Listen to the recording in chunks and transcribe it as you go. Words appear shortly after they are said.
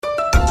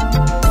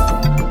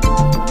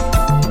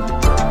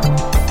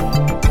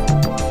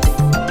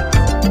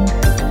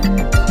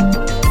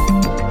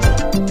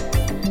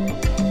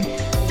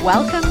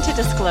Welcome to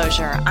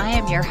Disclosure. I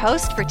am your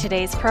host for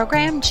today's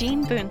program,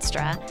 Jean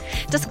Boonstra.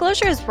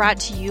 Disclosure is brought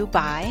to you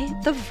by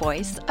The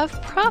Voice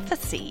of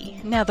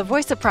Prophecy. Now, The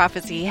Voice of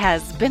Prophecy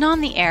has been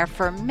on the air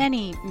for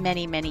many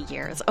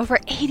years, over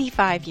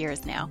 85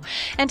 years now.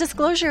 And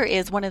Disclosure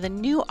is one of the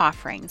new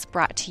offerings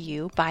brought to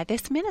you by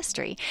this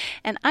ministry.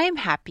 And I am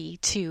happy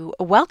to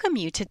welcome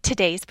you to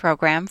today's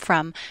program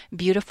from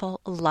beautiful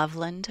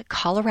Loveland,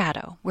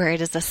 Colorado, where it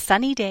is a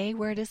sunny day,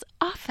 where it is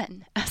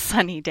often a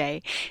sunny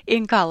day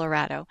in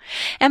Colorado.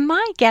 And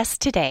my guest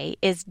today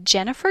is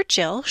Jennifer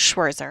Jill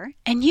Schwerzer,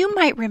 and you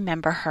might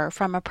remember her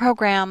from a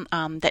program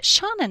that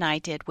Sean and I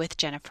did with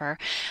Jennifer,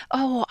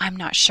 I'm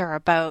not sure,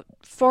 about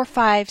 4,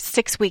 5,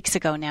 6 weeks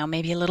ago now,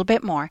 maybe a little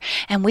bit more,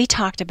 and we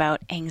talked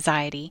about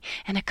anxiety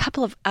and a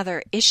couple of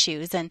other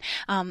issues, and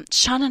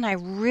Sean and I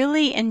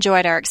really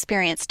enjoyed our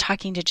experience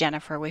talking to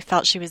Jennifer. We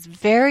felt she was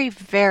very,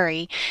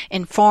 very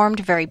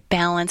informed, very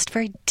balanced,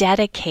 very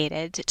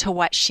dedicated to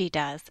what she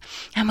does,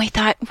 and we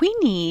thought we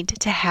need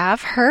to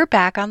have her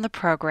back on the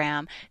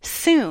program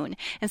soon.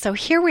 And so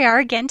here we are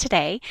again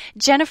today.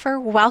 Jennifer,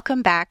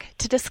 welcome back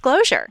to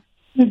Disclosure.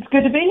 It's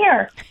good to be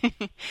here.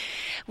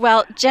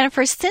 Well,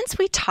 Jennifer, since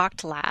we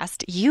talked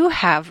last, you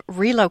have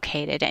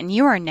relocated and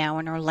you are now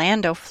in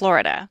Orlando,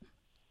 Florida.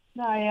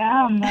 I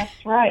am,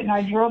 that's right. And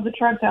I drove the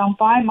truck down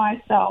by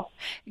myself.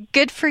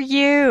 Good for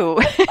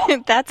you.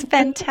 That's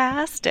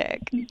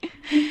fantastic.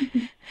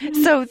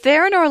 So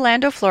there in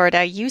Orlando,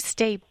 Florida, you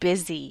stay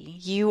busy.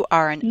 You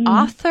are an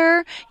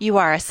author, you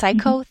are a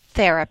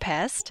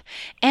psychotherapist,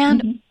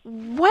 and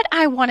what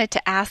I wanted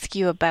to ask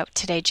you about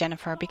today,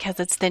 Jennifer, because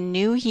it's the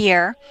new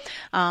year,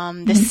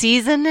 the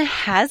season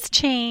has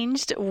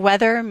changed,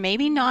 weather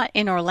maybe not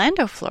in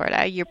Orlando,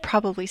 Florida. You're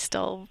probably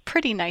still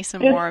pretty nice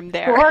and warm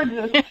there.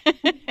 Gorgeous.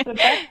 It's the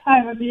best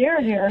time of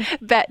year here.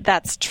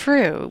 That's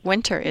true.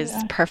 Winter is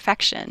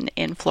perfection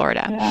in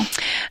Florida.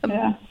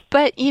 Yeah.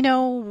 But, you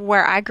know,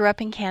 where I grew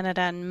up in Canada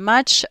and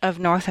much of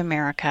North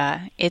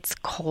America, it's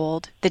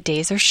cold, the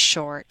days are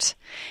short,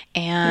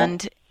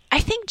 and I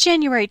think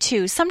January,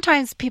 too,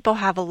 sometimes people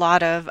have a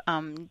lot of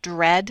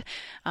dread.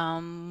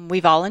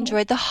 We've all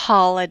enjoyed the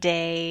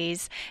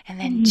holidays, and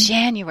then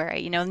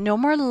January, you know, no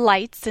more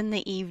lights in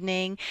the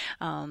evening.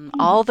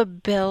 All the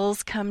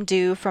bills come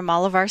due from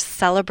all of our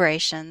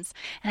celebrations,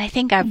 and I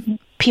think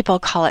people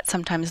call it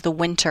sometimes the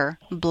winter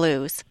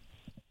blues.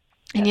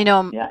 And, you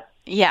know...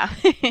 Yeah.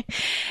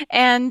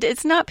 And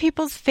it's not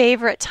people's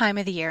favorite time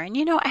of the year. And,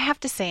 you know, I have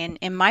to say,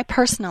 in my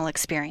personal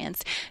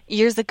experience,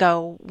 years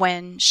ago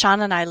when Sean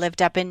and I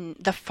lived up in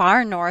the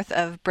far north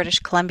of British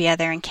Columbia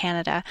there in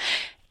Canada,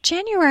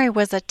 January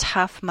was a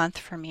tough month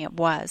for me. It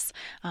was.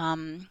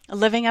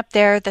 Living up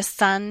there, the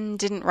sun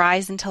didn't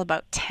rise until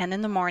about 10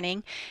 in the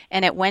morning,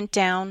 and it went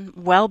down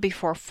well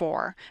before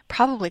 4,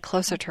 probably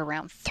closer to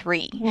around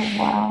 3. Oh,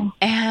 wow.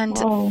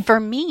 And for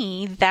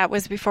me, that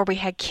was before we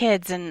had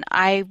kids, and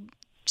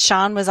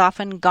Sean was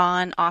often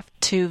gone off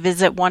to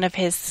visit one of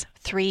his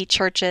 3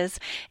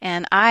 churches,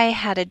 and I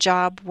had a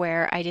job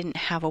where I didn't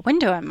have a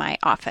window in my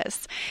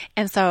office.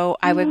 And so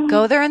I would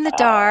go there in the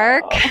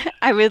dark.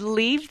 I would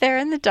leave there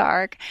in the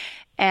dark.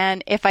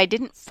 And if I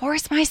didn't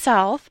force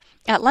myself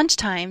at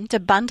lunchtime to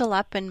bundle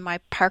up in my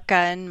parka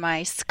and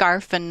my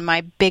scarf and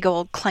my big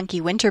old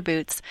clunky winter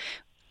boots,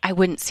 I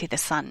wouldn't see the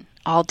sun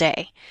all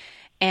day.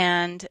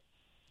 And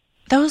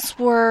those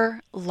were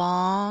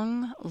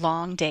long,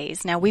 long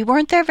days. Now, we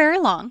weren't there very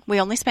long.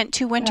 We only spent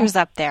 2 winters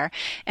up there.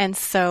 And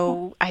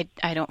so I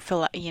don't feel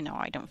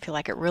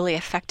like it really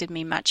affected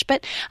me much.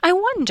 But I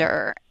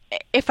wonder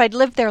if I'd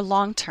lived there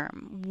long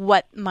term,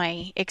 what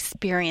my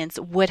experience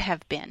would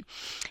have been.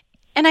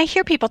 And I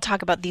hear people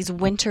talk about these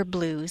winter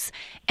blues,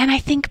 and I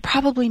think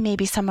probably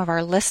maybe some of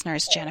our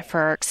listeners, Jennifer,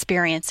 are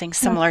experiencing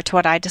similar to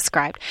what I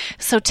described.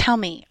 So tell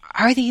me,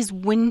 are these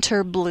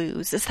winter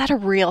blues, is that a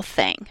real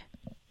thing?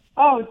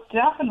 Oh,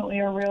 definitely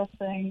a real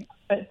thing.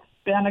 It's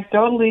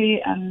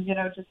anecdotally and, you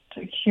know, just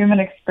a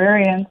human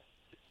experience,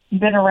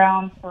 been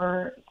around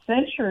for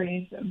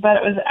centuries, but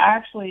it was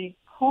actually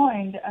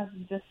coined as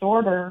a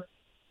disorder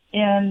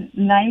in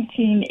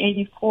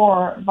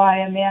 1984 by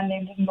a man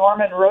named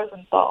Norman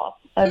Rosenthal,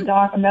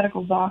 a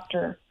medical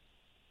doctor,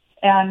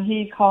 and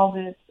he called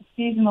it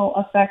seasonal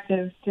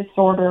affective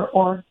disorder,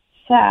 or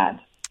SAD.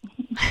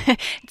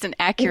 It's an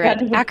accurate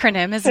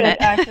acronym, isn't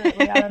it?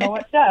 Accurately, I don't know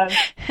what does.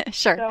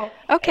 Sure. So,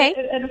 okay.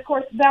 And of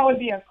course, that would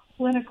be a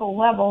clinical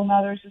level.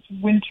 Now, there's just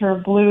winter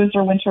blues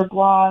or winter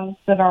blahs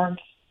that aren't,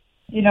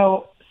 you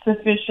know,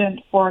 sufficient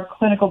for a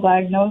clinical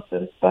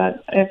diagnosis.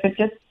 But if it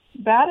gets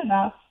bad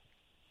enough,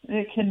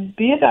 it can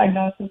be a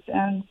diagnosis,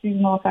 and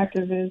seasonal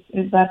affective is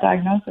that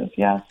diagnosis,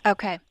 yes.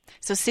 Okay.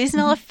 So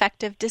seasonal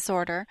affective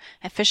disorder,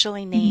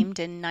 officially named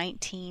in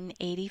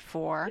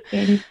 1984.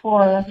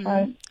 84, that's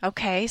right.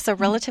 Okay, so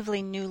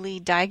relatively newly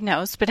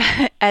diagnosed, but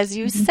as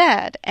you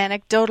said,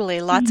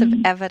 anecdotally, lots of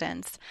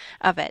evidence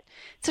of it.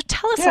 So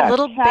tell us a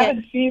little bit.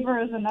 Cabin fever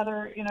is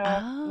another, you know,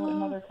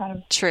 another kind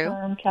of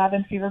term.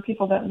 Cabin fever,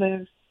 people that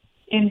live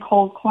in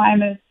cold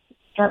climates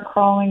start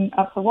crawling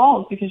up the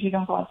walls because you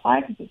don't go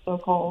outside because it's so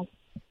cold.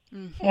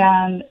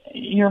 And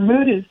your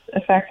mood is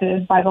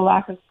affected by the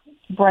lack of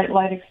bright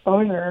light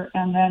exposure,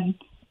 and then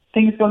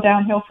things go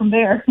downhill from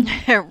there.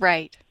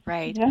 Right.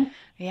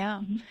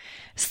 Yeah.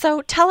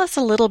 So tell us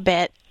a little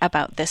bit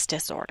about this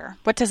disorder.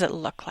 What does it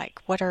look like?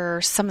 What are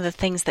some of the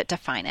things that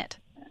define it?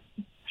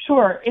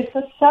 Sure. It's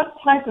a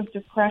subtype of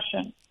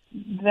depression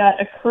that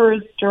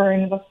occurs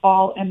during the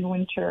fall and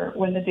winter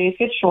when the days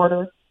get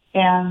shorter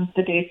and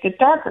the days get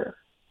darker.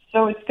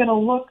 So it's going to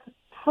look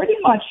pretty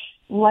much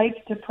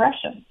like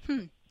depression.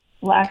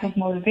 Lack of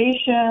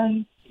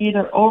motivation,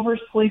 either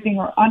oversleeping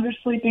or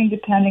undersleeping,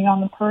 depending on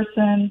the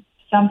person.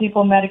 Some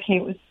people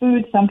medicate with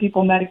food. Some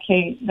people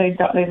medicate,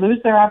 they lose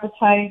their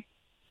appetite,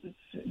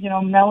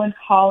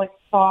 melancholic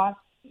thoughts,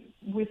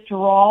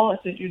 withdrawal.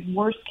 It's a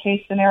worst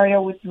case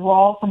scenario,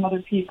 withdrawal from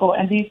other people.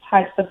 And these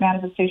types of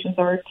manifestations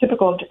are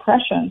typical of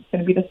depression. It's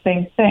going to be the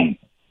same thing.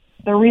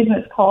 The reason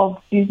it's called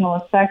seasonal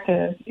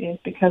affective is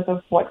because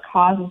of what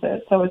causes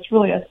it. So it's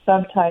really a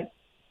subtype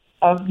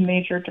of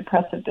major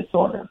depressive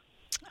disorder.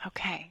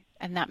 Okay,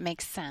 and that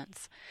makes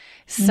sense.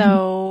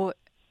 So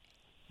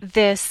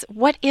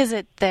what is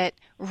it that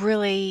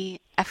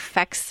really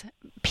affects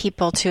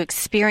people to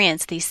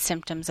experience these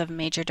symptoms of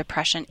major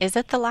depression? Is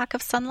it the lack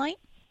of sunlight?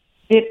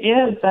 It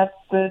is. That's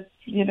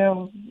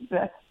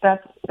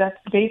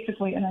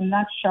basically in a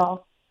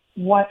nutshell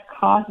what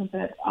causes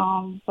it.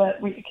 But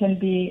it can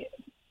be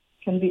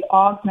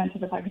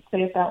augmented, if I could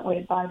say it that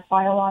way, by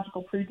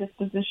biological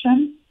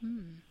predisposition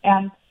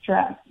and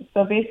stress.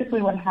 So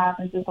basically what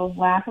happens is a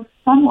lack of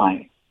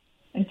sunlight.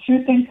 And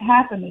two things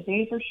happen. The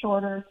days are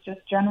shorter, it's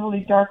just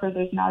generally darker,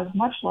 there's not as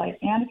much light,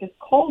 and it gets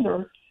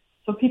colder,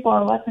 so people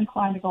are less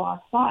inclined to go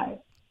outside.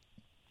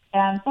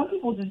 And some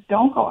people just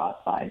don't go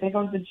outside. They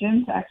go to the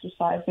gym to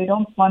exercise. They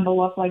don't bundle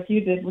up like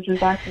you did, which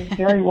was actually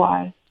very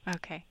wise.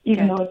 Okay.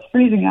 Even though it's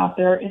freezing out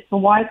there, it's the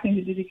wise thing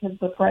to do because of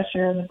the fresh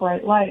air and the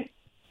bright light.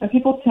 But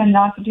people tend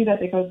not to do that.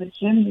 They go to the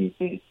gym these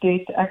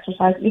days to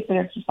exercise, if they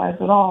exercise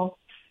at all.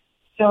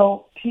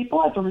 So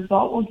people, as a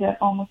result, will get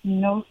almost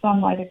no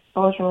sunlight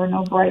exposure or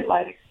no bright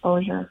light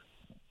exposure.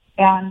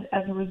 And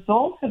as a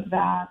result of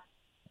that,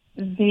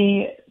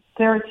 the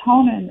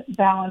serotonin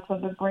balance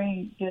of the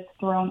brain gets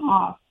thrown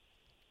off.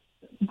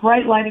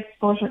 Bright light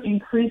exposure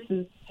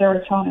increases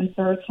serotonin.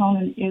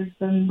 Serotonin is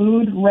the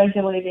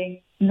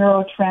mood-regulating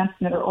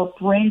neurotransmitter or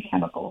brain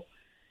chemical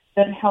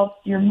that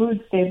helps your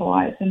mood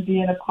stabilize and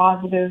be in a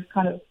positive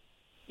kind of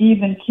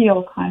even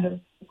keel kind of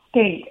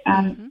state.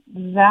 And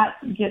that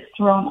gets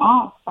thrown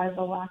off by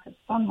the lack of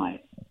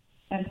sunlight.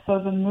 And so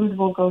the mood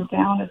will go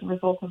down as a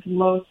result of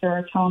low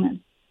serotonin.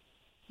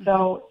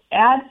 So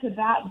add to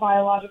that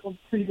biological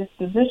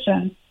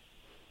predisposition,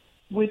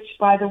 which,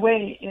 by the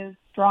way, is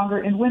stronger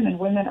in women.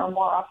 Women are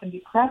more often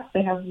depressed.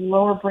 They have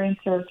lower brain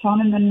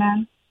serotonin than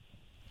men,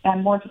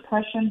 and more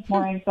depression,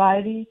 more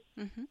anxiety,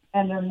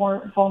 and they're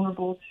more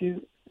vulnerable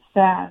to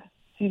SAD,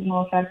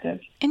 seasonal affective.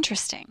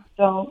 Interesting.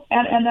 So,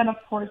 and then, of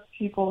course,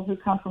 people who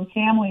come from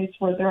families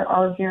where there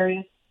are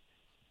various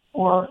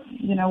or,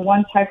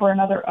 one type or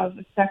another of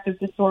affective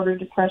disorder,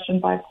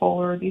 depression,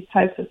 bipolar, these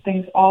types of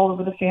things all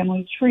over the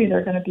family tree,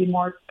 they're going to be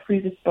more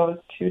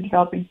predisposed to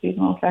developing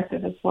seasonal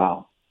affective as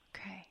well.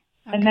 Okay.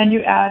 And then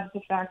you add the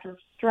factor of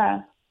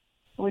stress,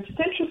 which is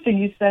interesting.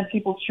 You said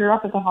people cheer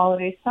up at the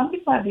holidays. Some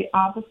people have the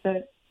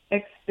opposite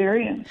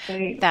experience.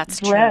 They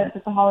dread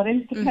at the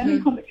holidays,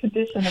 depending on the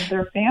condition of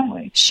their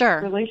family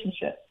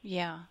relationship.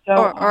 Yeah.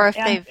 So, or if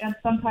and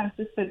sometimes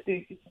just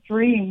the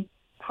extreme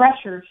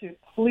pressure to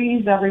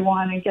please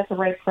everyone and get the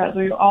right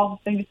present, all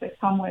the things that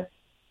come with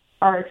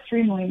our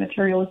extremely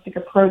materialistic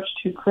approach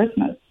to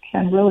Christmas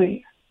can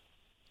really,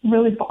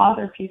 really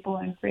bother people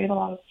and create a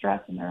lot of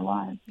stress in their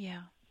lives.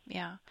 Yeah.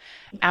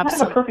 It's Absolutely.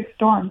 kind of a perfect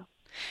storm.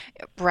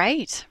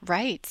 Right.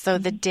 So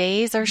the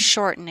days are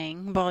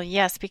shortening. Well,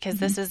 yes, because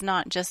this is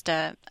not just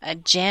a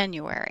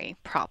January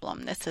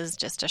problem. This is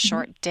just a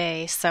short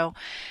day. So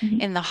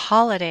in the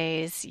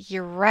holidays,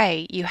 you're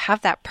right. You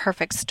have that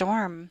perfect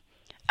storm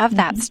of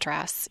that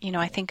stress.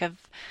 I think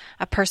of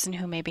a person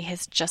who maybe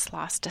has just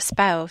lost a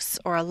spouse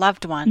or a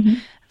loved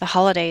one. The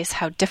holidays,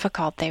 how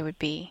difficult they would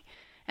be.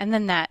 And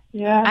then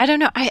I don't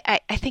know. I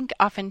think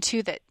often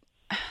too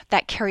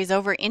that carries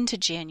over into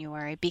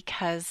January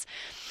because,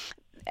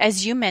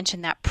 as you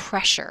mentioned, that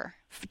pressure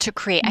to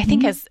create, I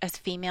think as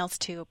females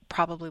too,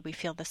 probably we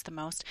feel this the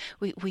most.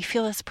 We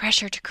feel this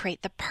pressure to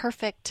create the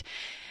perfect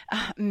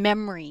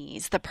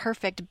memories, the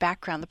perfect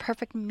background, the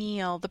perfect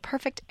meal, the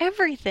perfect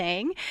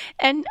everything.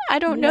 And I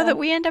don't know that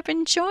we end up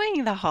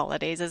enjoying the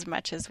holidays as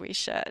much as we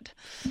should.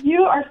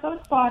 You are so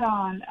spot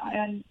on.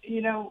 And,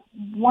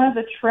 one of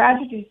the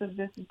tragedies of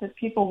this is that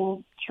people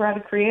will try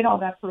to create all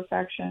that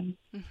perfection,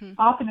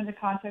 often in the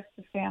context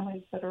of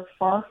families that are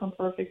far from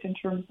perfect in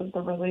terms of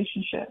the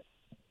relationship.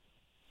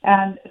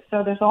 And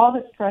so there's all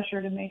this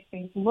pressure to make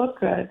things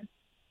look good.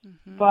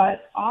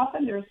 But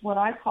often there's what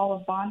I call a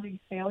bonding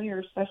failure,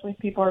 especially if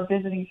people are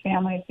visiting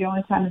family. It's the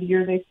only time of the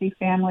year they see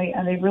family,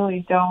 and they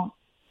really don't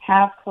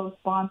have close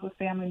bonds with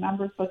family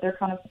members, but they're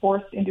kind of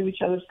forced into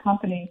each other's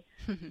company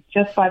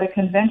just by the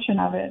convention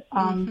of it.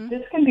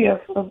 This can be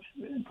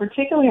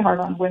particularly hard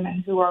on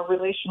women who are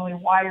relationally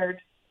wired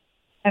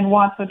and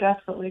want so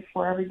desperately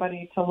for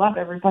everybody to love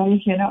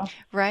everybody,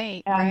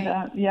 Right.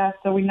 And,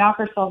 so we knock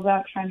ourselves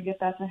out trying to get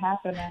that to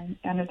happen,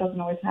 and it doesn't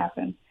always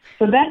happen.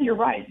 So then you're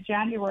right.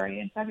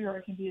 January and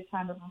February can be a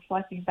time of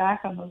reflecting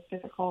back on those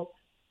difficult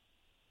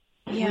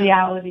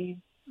realities.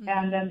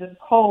 And then the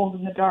cold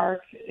and the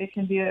dark, it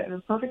can be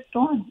a perfect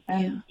storm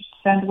and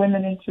send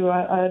women into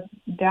a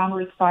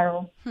downward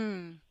spiral.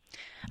 Women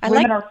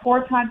are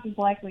 4 times as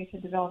likely to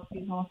develop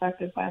seasonal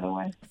affective, by the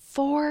way.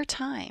 4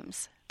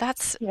 times.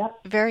 That's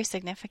very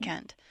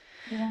significant.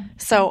 Yeah.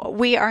 So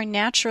we are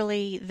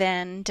naturally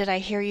then, did I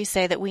hear you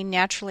say that we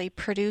naturally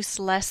produce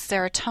less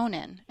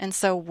serotonin? And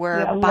so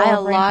we're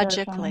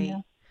biologically,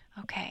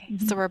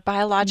 so we're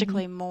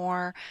biologically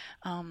more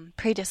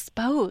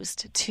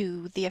predisposed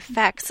to the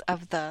effects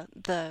of the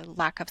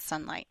lack of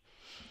sunlight.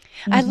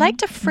 I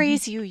liked a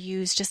phrase you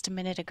used just a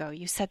minute ago.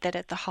 You said that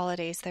at the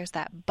holidays there's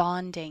that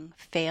bonding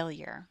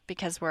failure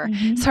because we're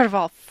sort of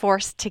all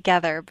forced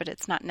together, but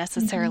it's not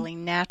necessarily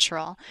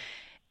natural.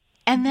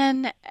 And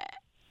then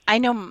I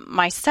know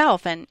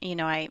myself, and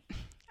I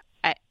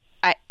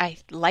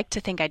like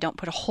to think I don't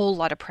put a whole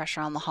lot of pressure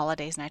on the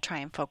holidays, and I try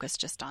and focus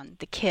just on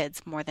the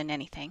kids more than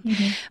anything.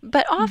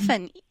 But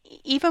often,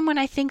 even when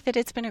I think that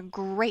it's been a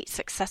great,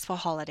 successful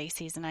holiday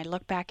season, I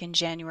look back in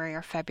January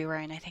or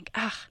February and I think,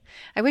 I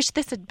wish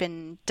this had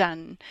been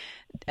done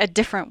a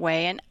different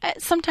way. And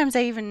sometimes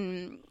I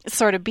even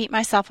sort of beat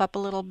myself up a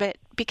little bit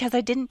because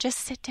I didn't just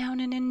sit down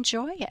and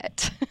enjoy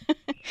it.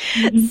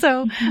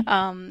 So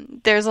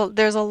there's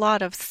a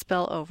lot of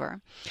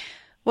spillover.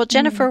 Well,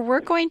 Jennifer,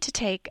 we're going to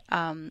take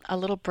a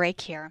little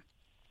break here,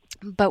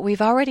 but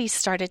we've already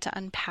started to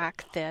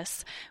unpack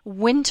this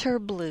winter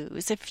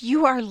blues. If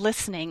you are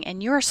listening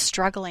and you're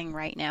struggling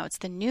right now, it's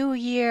the new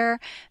year,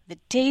 the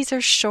days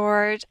are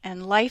short,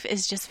 and life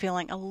is just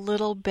feeling a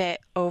little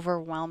bit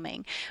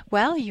overwhelming.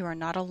 Well, you are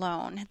not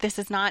alone. This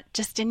is not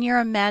just in your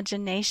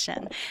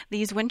imagination.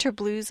 These winter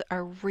blues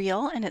are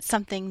real, and it's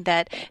something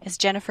that, as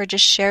Jennifer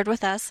just shared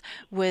with us,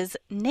 was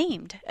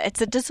named.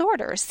 It's a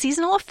disorder, a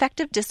seasonal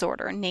affective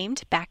disorder,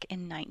 named back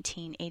in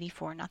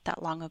 1984, not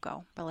that long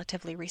ago,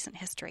 relatively recent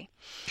history.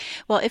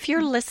 Well, if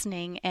you're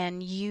listening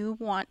and you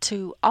want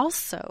to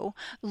also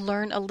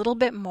learn a little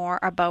bit more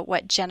about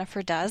what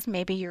Jennifer does,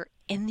 maybe you're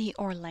in the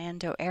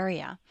Orlando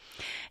area.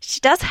 She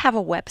does have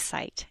a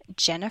website,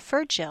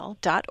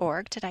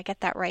 jenniferjill.org. Did I get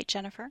that right,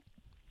 Jennifer?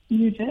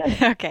 You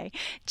did. Okay,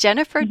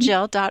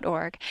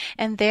 jenniferjill.org.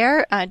 And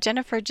there,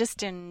 Jennifer,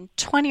 just in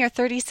 20 or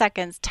 30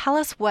 seconds, tell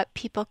us what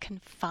people can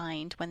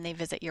find when they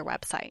visit your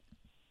website.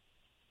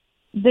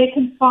 They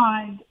can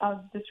find a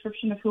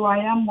description of who I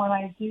am, what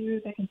I do.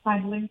 They can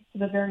find links to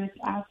the various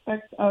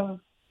aspects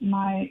of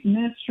my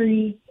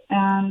ministries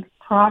and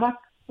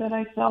products that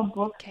I sell,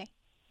 books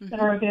that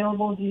are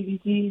available,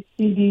 DVDs,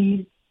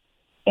 CDs,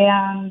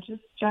 and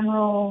just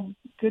general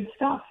good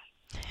stuff.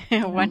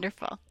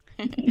 Wonderful.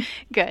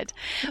 Good.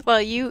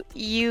 Well, you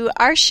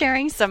are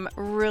sharing some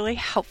really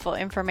helpful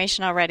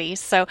information already.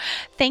 So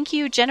thank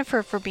you,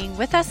 Jennifer, for being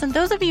with us. And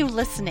those of you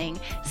listening,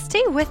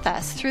 stay with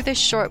us through this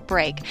short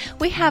break.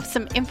 We have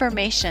some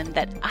information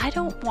that I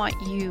don't want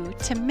you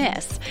to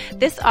miss.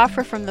 This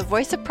offer from the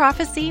Voice of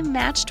Prophecy,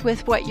 matched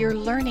with what you're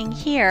learning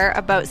here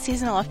about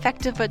seasonal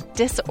affective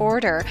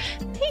disorder,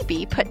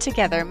 maybe put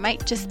together,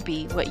 might just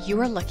be what you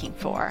are looking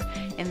for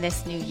in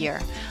this new year.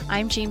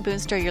 I'm Jean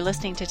Boonstra. You're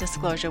listening to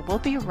Disclosure. We'll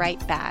be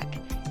right back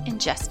in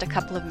just a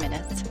couple of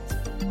minutes.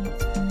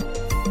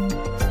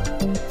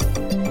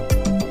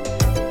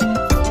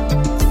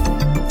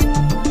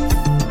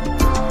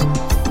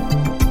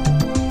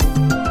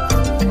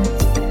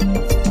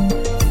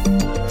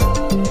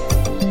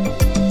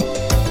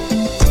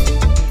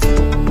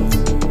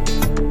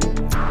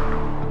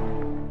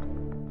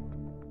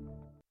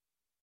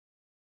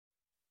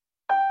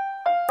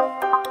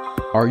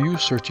 Are you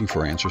searching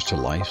for answers to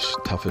life's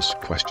toughest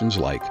questions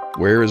like,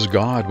 where is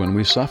God when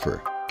we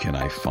suffer? Can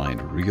I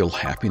find real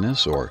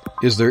happiness, or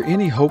is there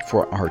any hope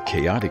for our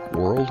chaotic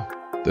world?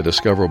 The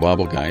Discover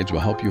Bible Guides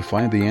will help you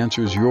find the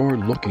answers you're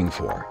looking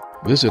for.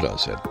 Visit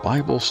us at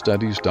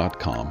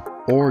BibleStudies.com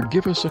or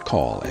give us a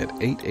call at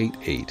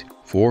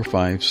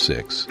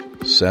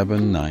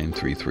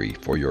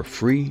 888-456-7933 for your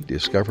free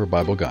Discover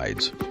Bible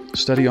Guides.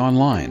 Study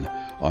online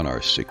on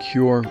our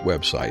secure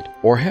website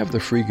or have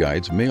the free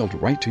guides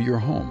mailed right to your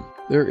home.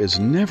 There is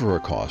never a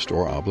cost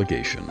or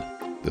obligation.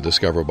 The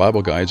Discover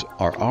Bible Guides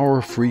are our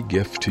free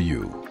gift to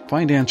you.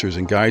 Find answers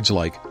in guides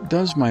like,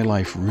 Does My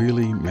Life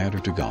Really Matter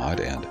to God?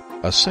 And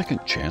A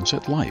Second Chance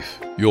at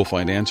Life. You'll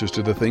find answers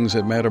to the things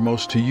that matter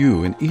most to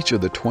you in each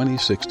of the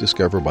 26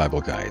 Discover Bible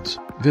Guides.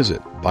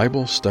 Visit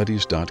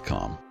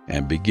BibleStudies.com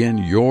and begin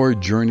your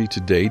journey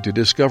today to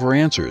discover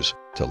answers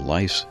to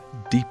life's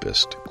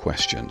deepest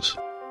questions.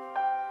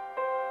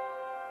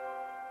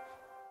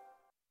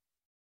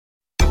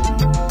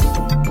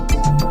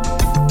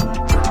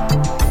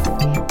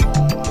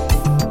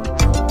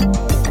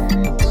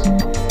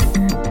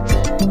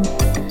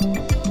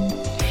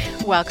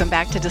 Welcome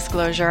back to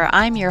Disclosure.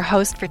 I'm your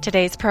host for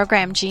today's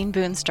program, Jean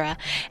Boonstra.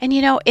 And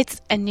it's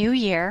a new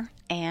year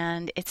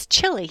and it's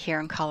chilly here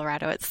in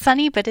Colorado. It's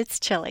sunny, but it's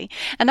chilly.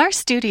 And our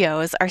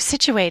studios are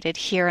situated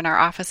here in our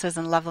offices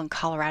in Loveland,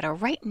 Colorado,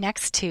 right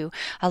next to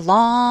a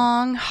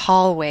long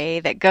hallway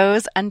that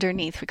goes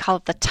underneath. We call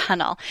it the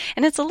tunnel.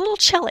 And it's a little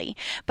chilly,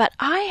 but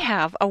I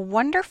have a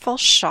wonderful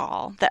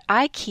shawl that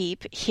I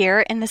keep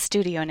here in the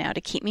studio now to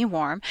keep me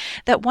warm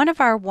that one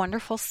of our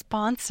wonderful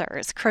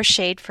sponsors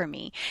crocheted for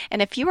me. And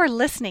if you are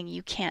listening,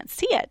 you can't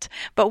see it,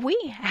 but we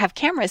have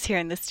cameras here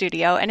in the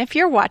studio. And if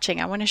you're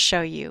watching, I want to show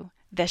you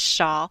this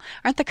shawl.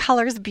 Aren't the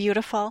colors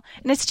beautiful?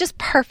 And it's just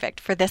perfect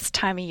for this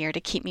time of year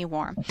to keep me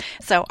warm.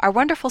 So our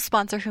wonderful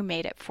sponsor who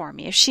made it for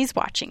me, if she's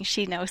watching,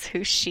 she knows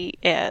who she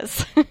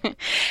is.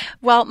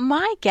 Well,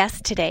 my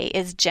guest today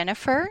is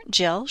Jennifer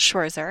Jill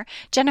Schwerzer.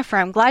 Jennifer,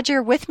 I'm glad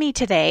you're with me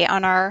today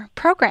on our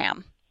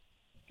program.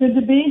 Good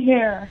to be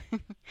here.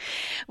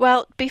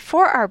 Well,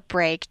 before our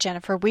break,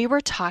 Jennifer, we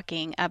were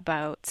talking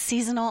about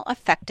seasonal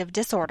affective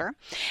disorder,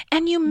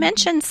 and you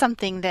mentioned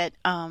something that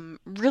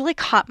really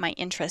caught my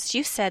interest.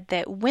 You said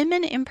that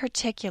women in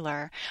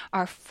particular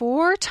are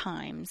 4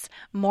 times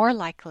more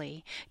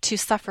likely to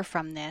suffer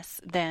from this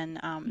than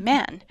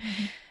men.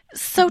 Mm-hmm.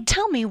 So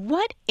tell me,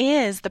 what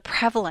is the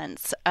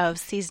prevalence of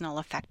seasonal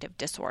affective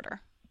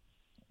disorder?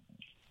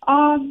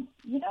 I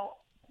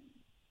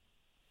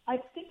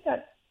think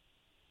that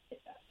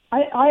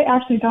I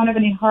actually don't have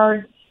any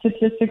hard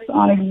statistics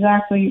on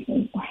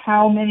exactly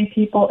how many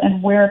people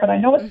and where, but I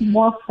know it's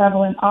more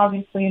prevalent,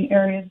 obviously, in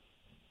areas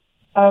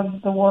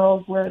of the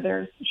world where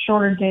there's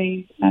shorter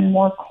days and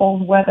more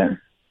cold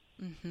weather.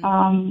 Mm-hmm.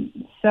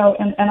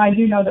 And I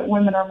do know that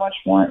women are much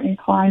more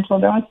inclined to,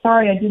 I'm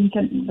sorry I didn't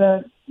get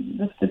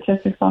the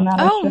statistics on that.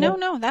 Oh,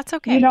 no, that's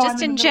okay.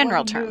 Just in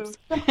general terms.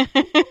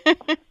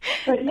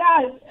 But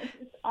yeah,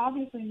 it's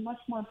obviously much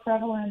more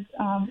prevalent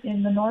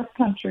in the North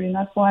Country, and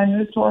that's why I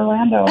moved to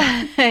Orlando.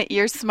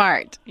 You're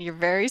smart. You're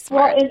very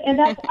smart. Well, and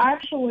that's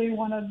actually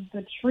one of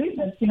the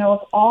treatments.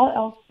 If all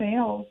else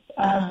fails,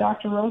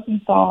 Dr.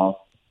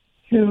 Rosenthal,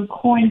 who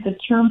coined the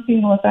term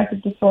seasonal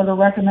affective disorder,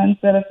 recommends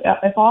that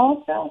if all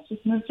else fails,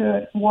 just move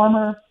to a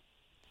warmer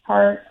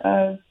part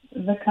of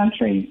the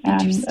country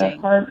and a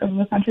part of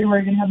the country where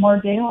you can have more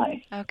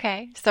daylight.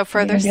 Okay, so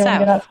further south. You're going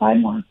to be able to get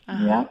outside more.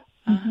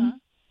 Yeah.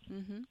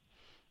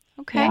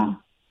 Okay. Yeah.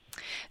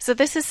 So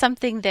this is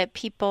something that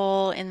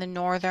people in the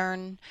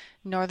northern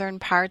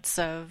parts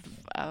of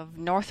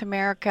North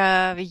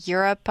America,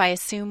 Europe, I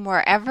assume,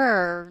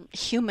 wherever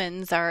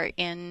humans are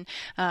in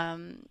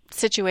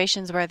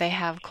situations where they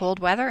have cold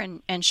weather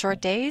and short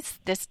days,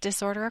 this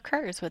disorder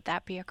occurs. Would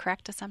that be a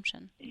correct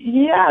assumption?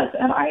 Yes,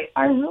 and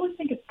I really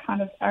think it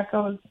kind of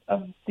echoes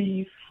of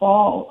the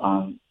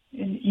fall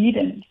in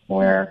Eden,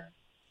 where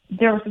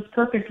there was this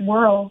perfect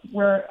world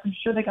where I'm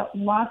sure they got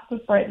lots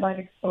of bright light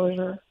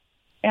exposure,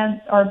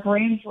 and our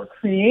brains were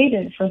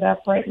created for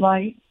that bright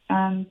light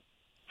and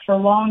for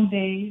long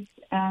days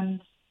and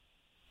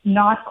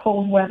not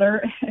cold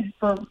weather,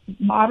 for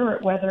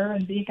moderate weather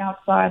and being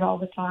outside all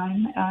the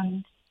time.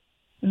 And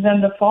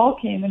then the fall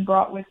came and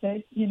brought with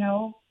it,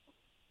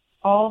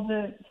 all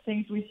the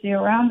things we see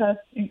around us,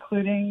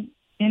 including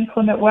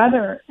inclement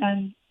weather,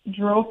 and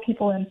drove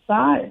people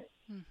inside.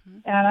 Mm-hmm.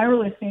 And I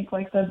really think,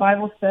 like the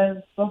Bible says,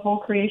 the whole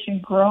creation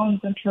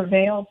groans and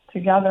travails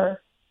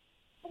together,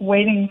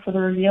 waiting for the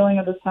revealing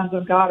of the sons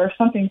of God, or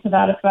something to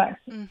that effect.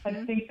 Mm-hmm.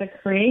 I think the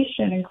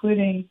creation,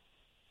 including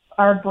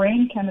our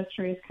brain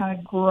chemistry, is kind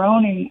of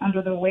groaning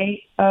under the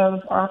weight of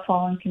our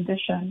fallen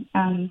condition.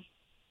 And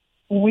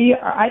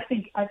I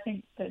think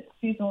that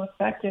seasonal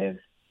affective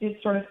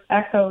is sort of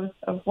echoes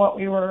of what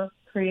we were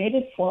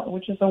created for,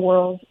 which is a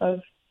world of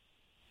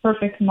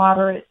perfect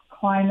moderate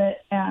climate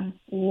and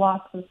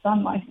lots of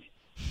sunlight.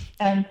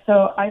 And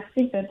so I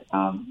think that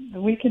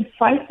we can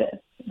fight this,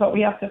 but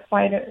we have to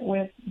fight it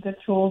with the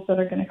tools that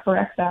are going to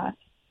correct that,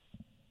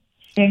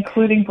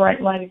 including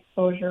bright light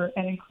exposure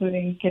and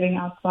including getting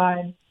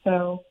outside.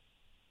 So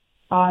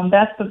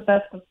that's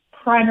the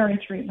primary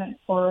treatment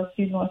for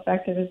seasonal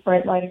affective is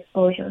bright light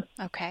exposure.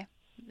 Okay.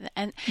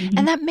 And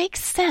that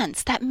makes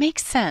sense. That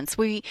makes sense.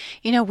 We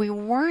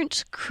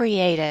weren't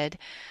created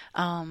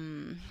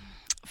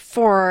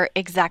for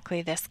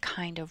exactly this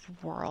kind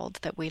of world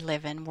that we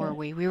live in, were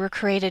we? We were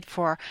created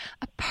for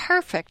a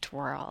perfect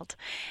world,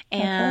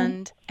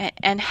 and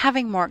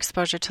having more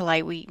exposure to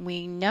light.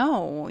 We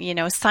know,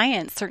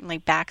 science certainly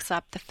backs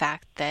up the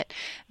fact that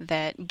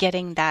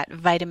getting that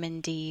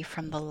vitamin D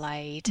from the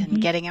light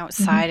and getting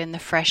outside in the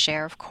fresh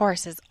air, of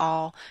course, is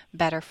all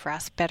better for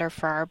us, better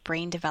for our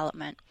brain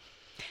development.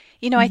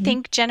 I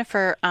think,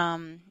 Jennifer,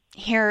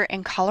 here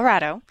in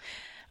Colorado,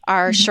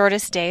 our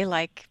shortest day,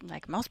 like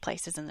most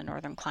places in the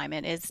northern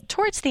climate, is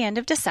towards the end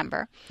of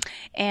December.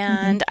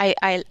 And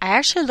I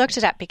actually looked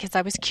it up because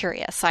I was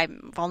curious. I've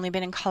only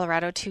been in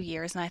Colorado 2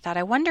 years, and I thought,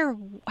 I wonder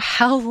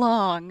how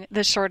long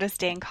the shortest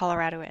day in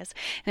Colorado is.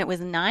 And it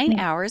was 9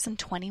 hours and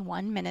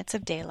 21 minutes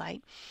of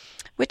daylight,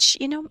 which,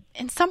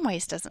 in some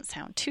ways doesn't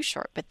sound too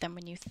short. But then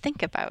when you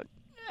think about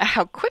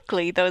how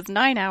quickly those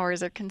 9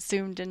 hours are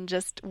consumed in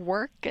just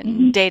work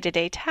and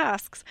day-to-day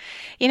tasks.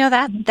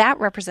 That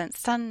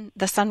represents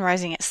the sun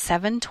rising at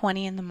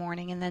 7:20 in the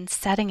morning and then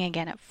setting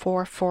again at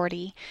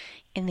 4:40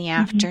 in the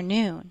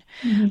afternoon.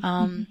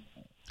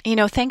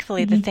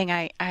 Thankfully, the thing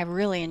I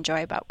really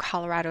enjoy about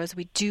Colorado is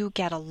we do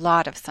get a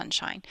lot of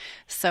sunshine.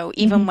 So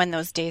even when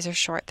those days are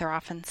short, they're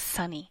often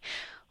sunny.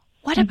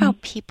 What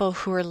about people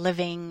who are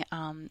living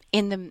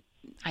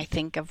I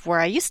think of where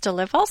I used to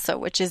live also,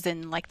 which is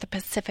in like the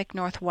Pacific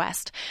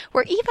Northwest,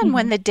 where even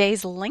when the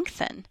days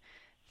lengthen,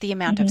 the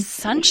amount of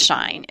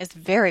sunshine is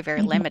very,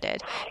 very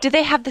limited. Do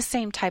they have the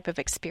same type of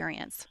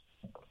experience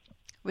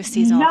with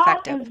seasonal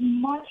affective? Not as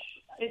much.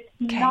 It's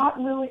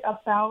not really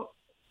about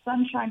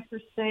sunshine per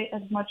se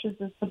as much as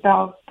it's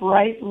about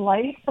bright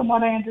light, from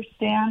what I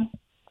understand.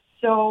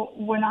 So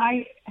when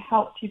I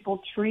help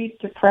people treat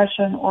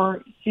depression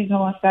or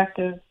seasonal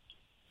affective,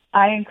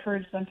 I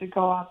encourage them to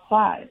go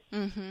outside.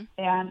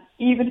 And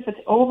even if it's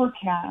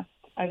overcast,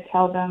 I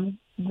tell them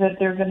that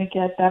they're going to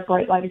get that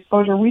bright light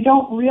exposure. We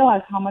don't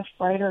realize how much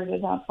brighter it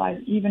is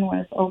outside, even when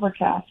it's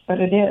overcast, but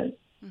it is.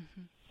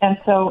 And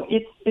so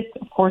it's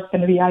of course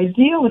going to be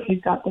ideal if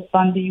you've got the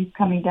sunbeams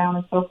coming down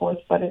and so forth,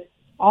 but it's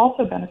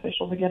also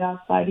beneficial to get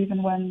outside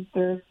even when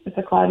it's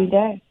a cloudy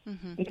day,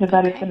 because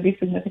that is going to be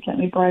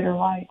significantly brighter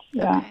light.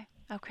 Yeah.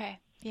 Okay.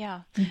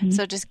 Yeah.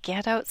 So just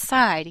get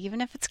outside.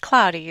 Even if it's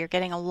cloudy, you're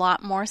getting a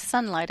lot more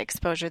sunlight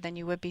exposure than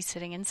you would be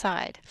sitting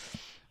inside.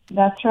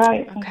 That's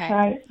right. Okay. That's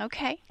right.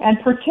 Okay. And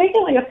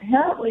particularly,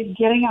 apparently,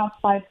 getting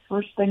outside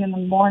first thing in the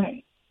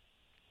morning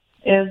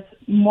is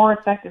more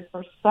effective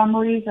for some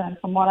reason.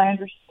 From what I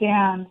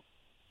understand,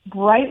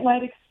 bright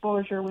light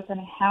exposure within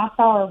a half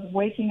hour of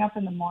waking up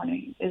in the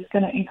morning is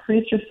going to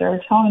increase your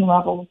serotonin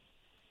levels,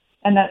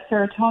 and that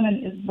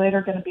serotonin is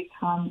later going to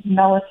become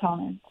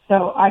melatonin.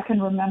 So I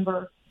can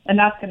remember, and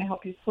that's going to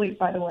help you sleep,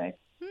 by the way.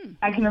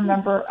 I can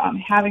remember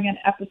having an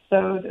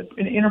episode of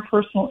an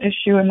interpersonal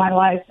issue in my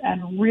life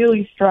and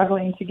really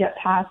struggling to get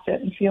past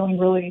it and feeling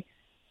really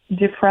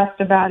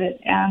depressed about it.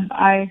 And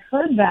I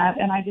heard that,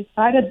 and I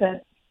decided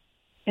that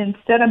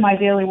instead of my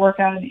daily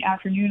workout in the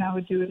afternoon, I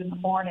would do it in the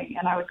morning,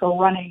 and I would go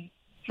running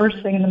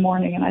first thing in the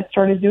morning. And I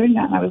started doing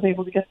that, and I was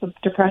able to get the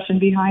depression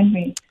behind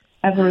me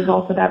as a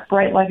result of that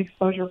bright light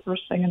exposure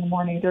first thing in the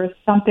morning. There is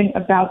something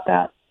about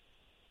that,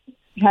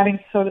 having,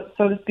 so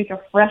to speak, a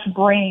fresh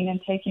brain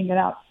and taking it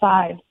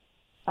outside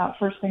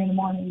first thing in the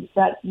morning,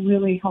 that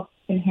really helps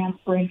enhance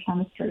brain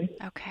chemistry.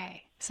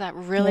 Okay. So that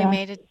really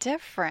made a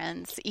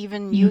difference.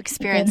 Even you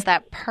experienced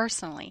that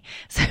personally.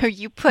 So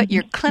you put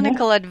your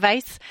clinical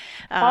advice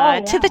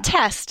to the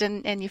test,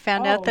 and you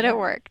found out that it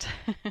worked.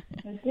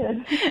 It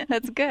did.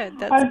 That's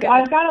good. I've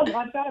got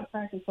to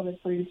practice what I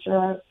preach,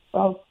 or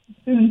I'll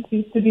soon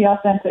cease to be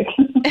authentic.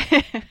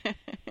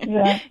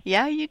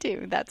 Yeah, you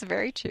do. That's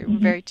very true.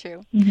 Very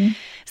true.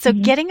 So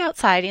getting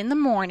outside in the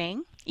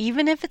morning,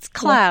 even if it's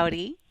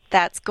cloudy,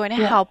 that's going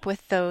to help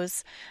with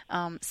those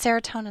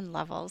serotonin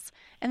levels.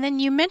 And then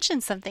you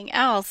mentioned something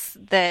else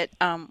that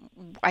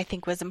I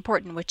think was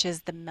important, which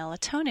is the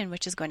melatonin,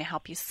 which is going to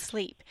help you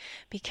sleep.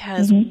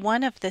 Because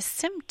one of the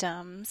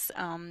symptoms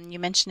you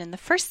mentioned in the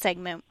first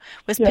segment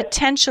was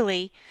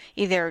potentially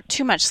either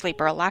too much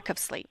sleep or a lack of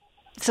sleep.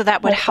 So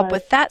that would help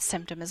with that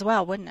symptom as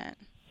well, wouldn't it?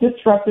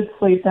 Disrupted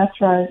sleep, that's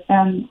right.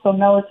 And so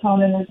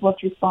melatonin is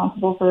what's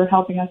responsible for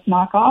helping us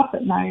knock off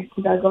at night.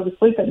 We got to go to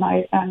sleep at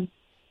night, and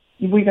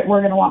we're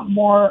going to want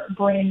more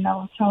brain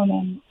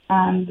melatonin,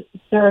 and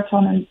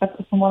serotonin,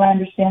 from what I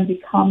understand,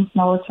 becomes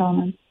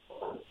melatonin.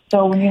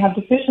 So when you have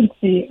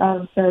deficiency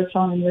of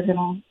serotonin, you're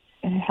going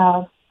to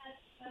have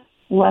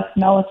less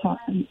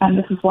melatonin, and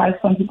this is why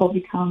some people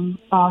become,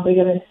 they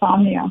get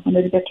insomnia when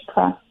they get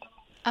depressed.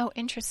 Oh,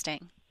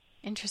 interesting.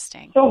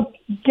 So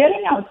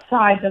getting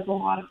outside does a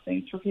lot of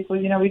things for people.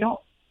 You know, we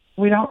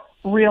don't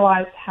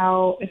realize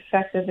how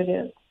effective it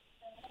is.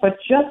 But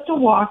just to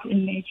walk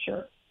in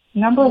nature,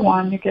 number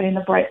one, you're getting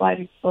the bright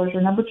light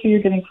exposure. Number two,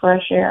 you're getting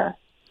fresh air,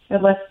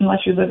 unless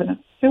you live in a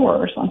sewer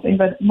or something.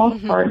 But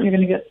most part, you're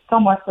going to get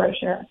somewhat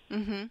fresh air.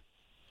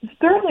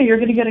 Thirdly, you're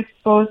going to get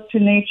exposed to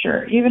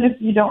nature. Even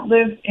if you don't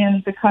live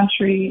in the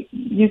country,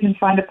 you can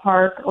find a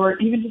park, or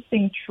even just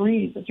seeing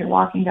trees as you're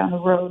walking down the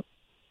road.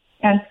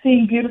 And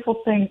seeing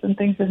beautiful things and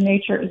things of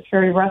nature is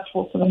very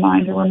restful to the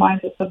mind. It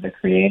reminds us of the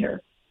Creator.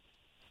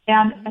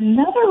 And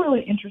another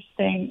really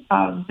interesting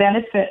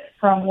benefit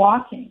from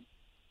walking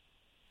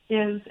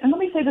is, and let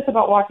me say this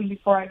about walking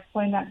before I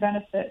explain that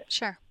benefit.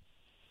 Sure.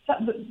 So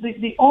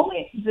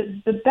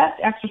the best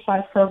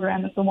exercise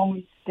program is the one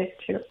we stick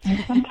to.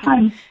 And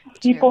sometimes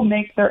people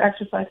make their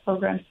exercise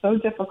programs so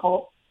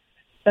difficult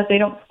that they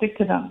don't stick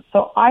to them.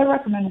 So I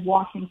recommend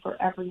walking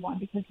for everyone,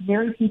 because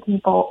very few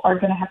people are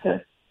going to have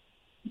to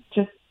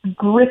just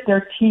grit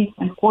their teeth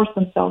and force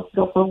themselves to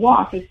go for a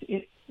walk.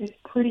 It's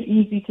pretty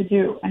easy to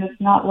do, and it's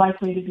not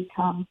likely to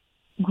become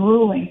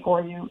grueling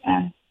for you.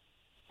 And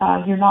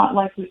you're not as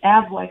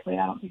likely,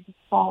 I don't think, to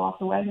fall off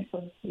the wagon, so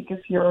to speak,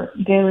 if your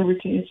daily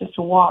routine is just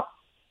to walk.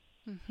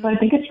 So I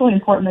think it's really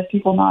important that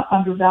people not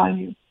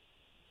undervalue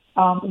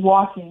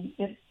walking.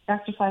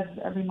 exercises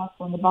every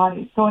muscle in the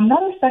body. So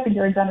another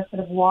secondary benefit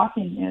of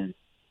walking is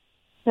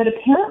that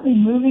apparently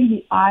moving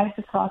the eyes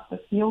across the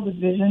field of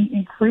vision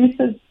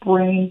increases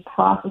brain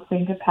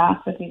processing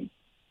capacity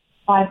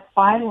by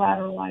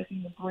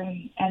bilateralizing the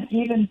brain. And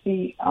even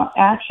the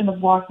action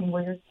of walking,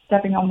 where you're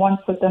stepping on one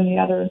foot then the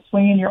other and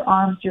swinging your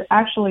arms, you're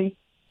actually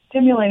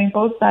stimulating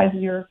both sides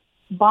of your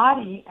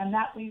body, and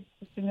that leads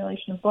to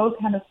stimulation of both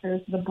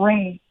hemispheres of the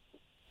brain.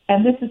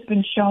 And this has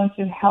been shown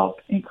to help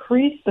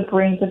increase the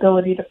brain's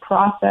ability to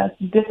process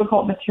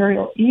difficult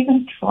material,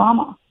 even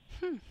trauma.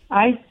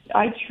 I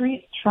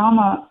treat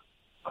trauma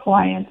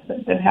clients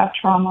that have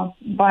trauma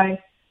by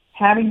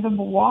having them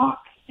walk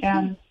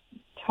and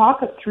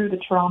talk it through the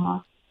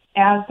trauma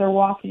as they're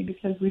walking,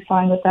 because we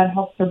find that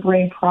helps their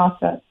brain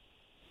process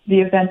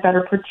the event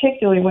better,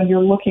 particularly when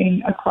you're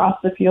looking across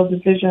the field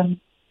of vision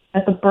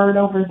at the bird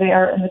over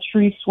there and the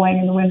tree swaying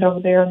in the wind over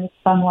there and the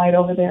sunlight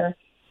over there.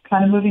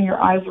 Kind of moving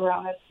your eyes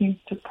around, it seems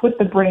to put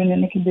the brain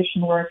in a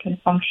condition where it can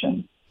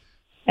function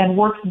and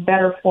works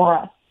better for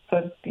us,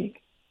 so to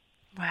speak.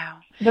 Wow.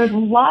 There's a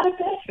lot of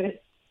benefits.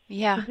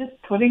 Yeah. To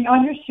just putting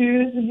on your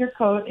shoes and your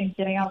coat and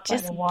getting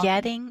outside and walking.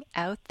 Just getting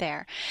out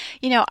there.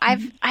 You know,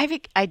 I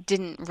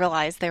didn't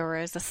realize there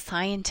was a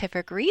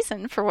scientific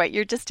reason for what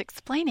you're just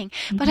explaining,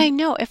 but I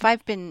know if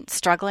I've been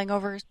struggling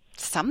over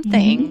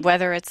something,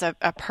 whether it's a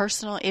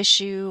personal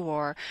issue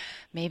or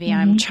maybe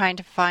I'm trying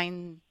to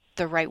find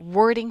the right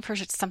wording for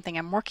something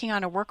I'm working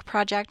on, a work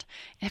project,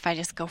 and if I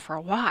just go for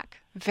a walk,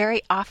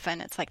 very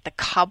often it's like the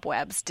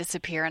cobwebs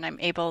disappear and I'm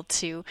able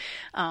to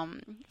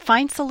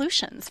find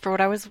solutions for what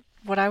I was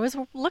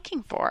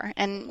looking for.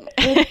 And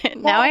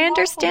now I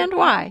understand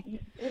why.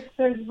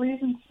 There's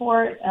reasons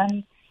for it,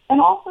 and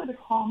also to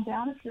calm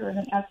down if you're in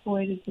an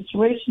escalated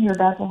situation, you're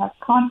about to have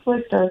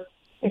conflict or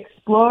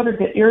explode or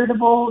get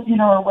irritable,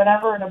 or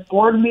whatever, in a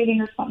board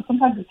meeting or something.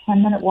 Sometimes a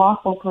 10-minute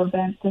walk will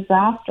prevent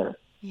disaster.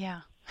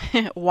 Yeah.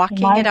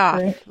 Walking it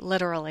off,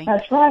 literally.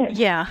 That's right.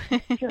 Yeah.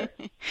 Sure.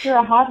 If you're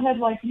a hothead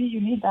like me,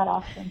 you need that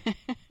often.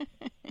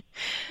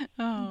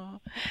 Oh.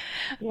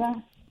 Yeah.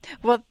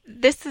 Well,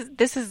 this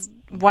is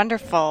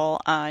wonderful,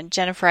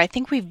 Jennifer. I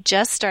think we've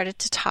just started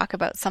to talk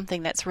about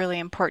something that's really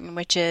important,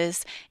 which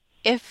is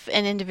if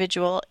an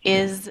individual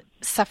is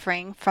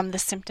suffering from the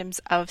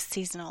symptoms of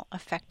seasonal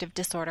affective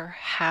disorder,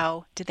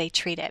 how do they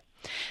treat it?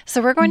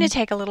 So we're going to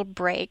take a little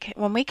break.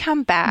 When we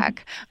come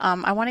back,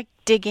 I want to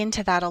dig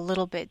into that a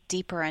little bit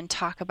deeper and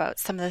talk about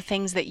some of the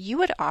things that you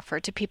would offer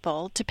to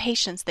people, to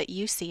patients that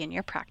you see in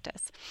your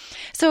practice.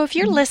 So if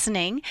you're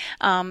listening,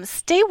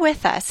 stay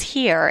with us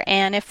here.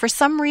 And if for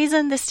some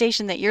reason the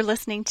station that you're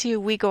listening to,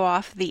 we go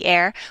off the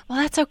air, well,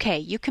 that's okay.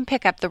 You can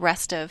pick up the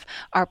rest of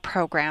our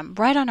program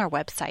right on our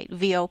website,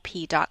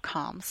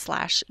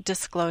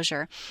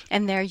 vop.com/disclosure.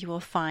 And there you will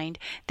find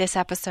this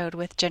episode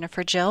with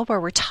Jennifer Jill, where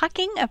we're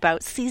talking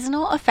about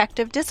seasonal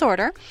affective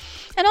disorder,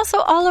 and also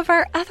all of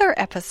our other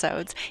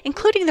episodes,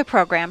 including the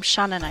program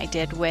Sean and I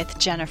did with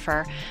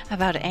Jennifer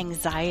about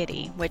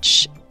anxiety,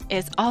 which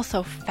is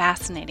also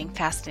fascinating.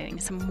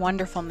 Some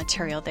wonderful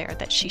material there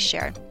that she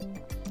shared.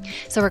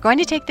 So we're going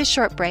to take this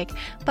short break,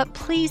 but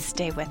please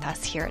stay with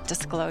us here at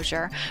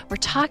Disclosure. We're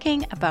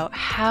talking about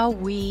how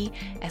we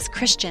as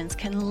Christians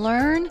can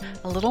learn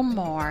a little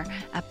more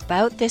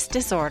about this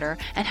disorder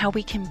and how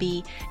we can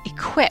be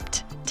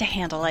equipped to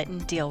handle it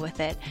and deal with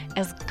it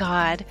as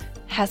God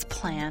has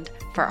planned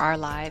for our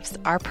lives,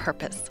 our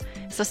purpose.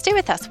 So stay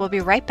with us. We'll be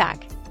right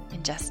back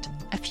in just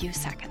a few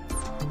seconds.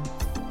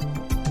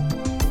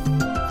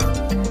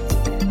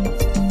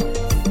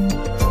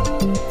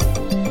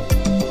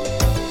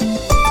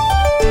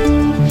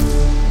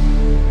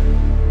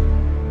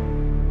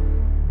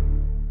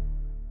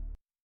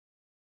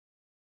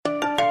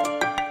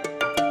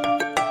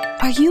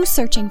 Are you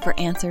searching for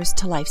answers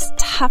to life's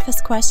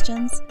toughest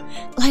questions?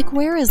 Like,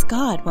 where is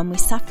God when we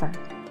suffer?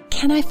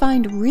 Can I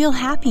find real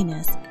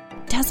happiness?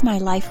 Does my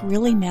life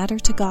really matter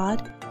to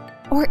God?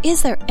 Or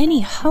is there any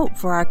hope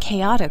for our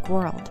chaotic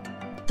world?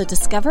 The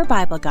Discover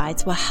Bible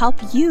Guides will help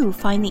you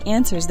find the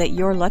answers that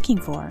you're looking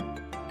for.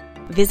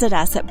 Visit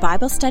us at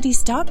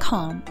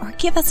BibleStudies.com or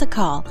give us a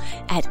call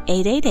at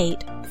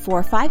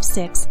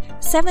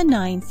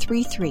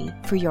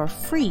 888-456-7933 for your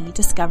free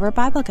Discover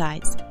Bible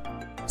Guides.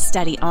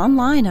 Study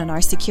online on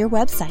our secure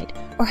website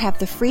or have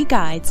the free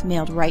guides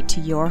mailed right to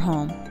your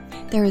home.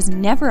 There is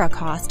never a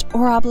cost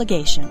or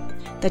obligation.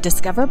 The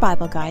Discover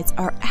Bible Guides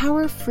are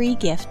our free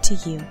gift to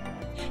you.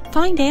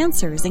 Find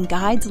answers in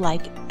guides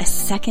like A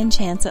Second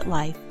Chance at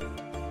Life.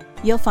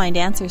 You'll find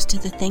answers to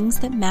the things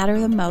that matter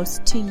the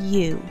most to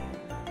you.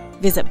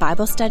 Visit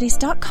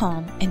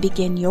BibleStudies.com and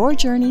begin your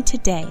journey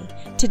today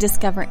to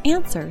discover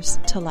answers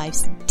to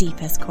life's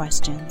deepest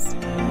questions.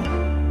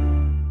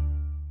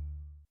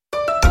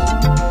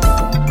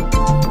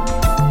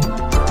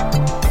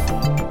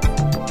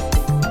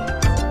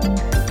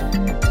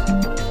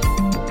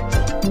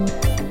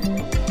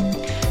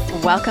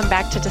 Welcome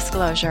back to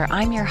Disclosure.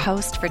 I'm your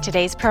host for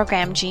today's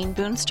program, Jean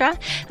Boonstra,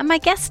 and my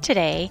guest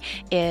today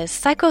is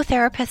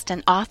psychotherapist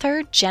and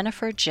author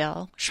Jennifer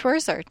Jill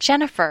Schwerzer.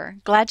 Jennifer,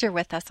 glad you're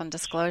with us on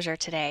Disclosure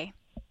today.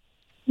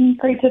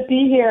 Great to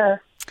be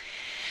here.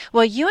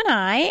 Well, you and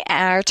I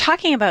are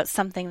talking about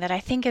something that I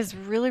think is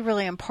really,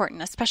 really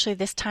important, especially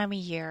this time of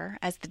year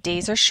as the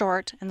days are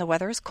short and the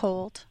weather is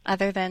cold,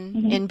 other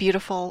than in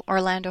beautiful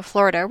Orlando,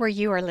 Florida, where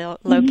you are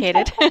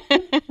located.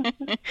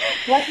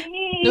 Lucky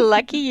me.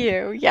 Lucky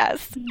you,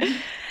 yes.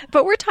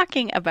 But we're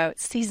talking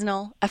about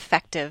seasonal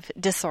affective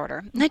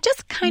disorder. And I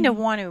just kind of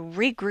want to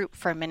regroup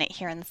for a minute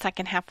here in the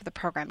second half of the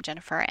program,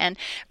 Jennifer, and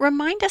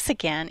remind us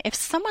again, if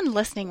someone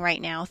listening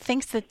right now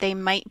thinks that they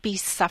might be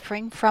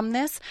suffering from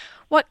this,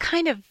 what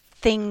kind of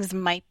things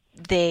might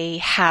they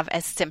have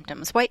as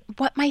symptoms? What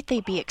might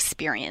they be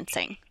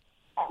experiencing?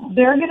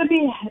 They're going to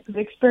be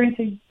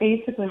experiencing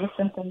basically the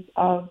symptoms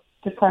of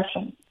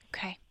depression.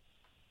 Okay.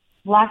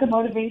 Lack of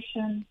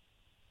motivation,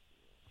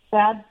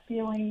 sad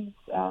feelings,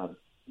 a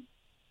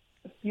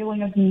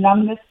feeling of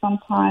numbness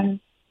sometimes,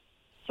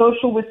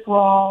 social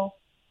withdrawal,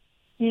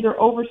 either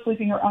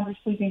oversleeping or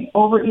undersleeping,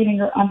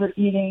 overeating or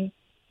undereating,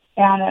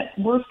 and at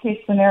worst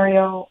case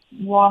scenario,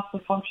 loss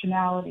of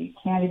functionality.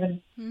 Can't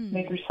even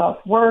make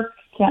yourself work,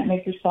 can't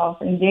make yourself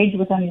engage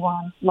with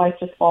anyone. Life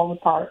just falls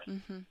apart.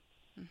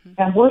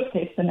 And worst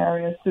case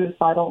scenario,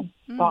 suicidal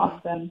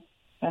thoughts and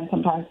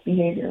sometimes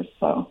behaviors.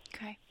 So,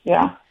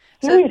 yeah.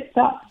 Serious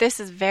stuff.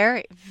 This is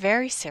very,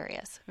 very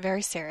serious.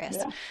 Very serious.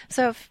 Yeah.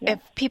 So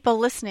if people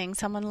listening,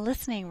 someone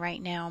listening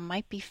right now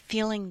might be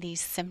feeling these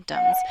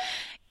symptoms,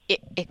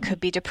 it could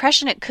be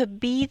depression. It could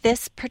be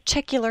this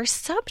particular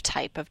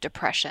subtype of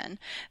depression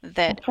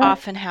that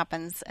often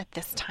happens at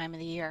this time of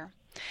the year.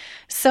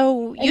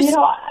 So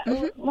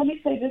let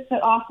me say this,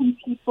 that often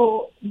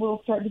people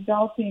will start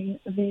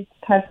developing these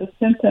types of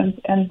symptoms,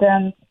 and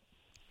then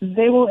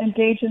they will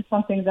engage in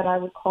something that I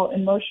would call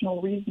emotional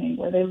reasoning,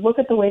 where they look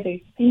at the way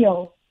they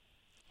feel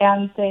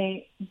and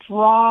they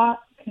draw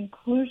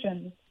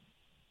conclusions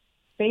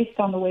based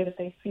on the way that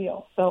they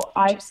feel. So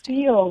I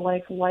feel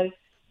like life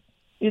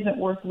isn't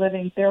worth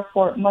living,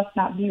 therefore it must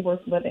not be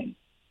worth living.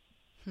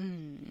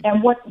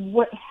 And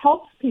what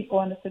helps people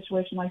in a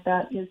situation like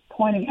that is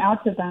pointing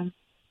out to them,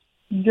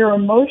 your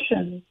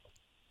emotions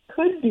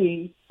could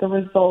be the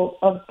result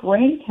of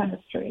brain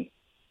chemistry,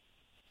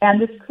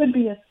 and this could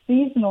be a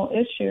seasonal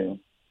issue,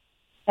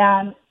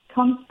 and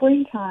come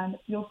springtime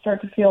you'll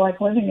start to feel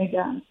like living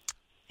again.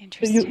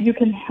 So you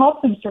can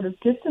help them sort of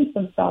distance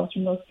themselves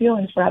from those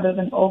feelings rather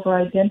than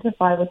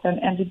over-identify with them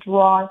and to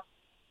draw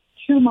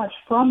too much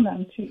from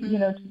them,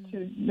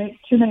 to make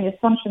too many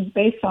assumptions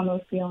based on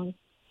those feelings.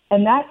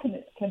 And that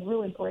can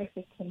really break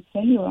the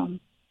continuum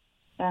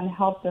and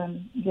help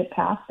them get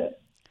past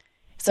it.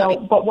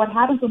 But what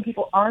happens when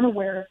people aren't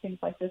aware of things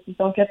like this is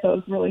they'll get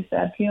those really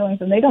sad feelings,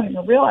 and they don't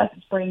even realize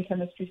it's brain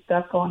chemistry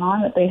stuff going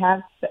on, that they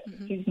have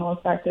seasonal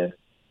affective.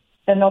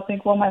 And they'll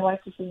think, well, my life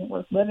just isn't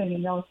worth living,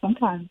 and they'll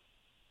sometimes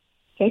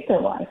take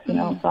their life,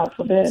 God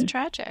forbid. It's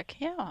tragic,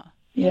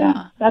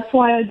 Yeah, that's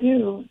why I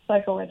do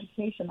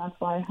psychoeducation. That's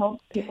why I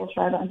help people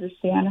try to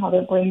understand how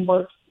their brain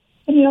works.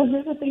 And,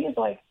 here's the thing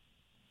is,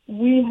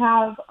 we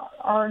have,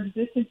 our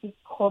existence is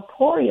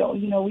corporeal.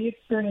 We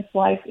experience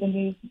life in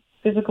these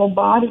physical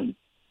bodies.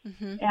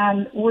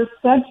 And we're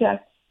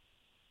subject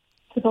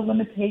to the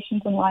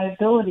limitations and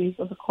liabilities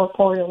of the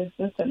corporeal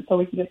existence. So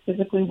we can get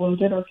physically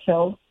wounded or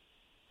killed.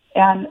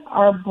 And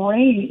our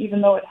brain,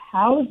 even though it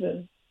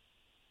houses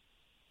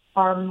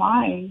our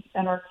mind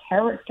and our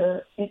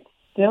character, it's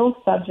still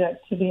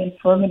subject to the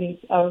infirmities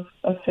of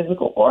a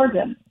physical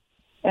organ.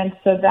 And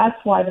so that's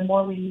why the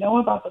more we know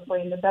about the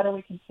brain, the better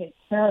we can take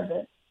care of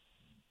it.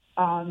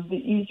 The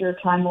easier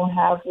time we'll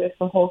have with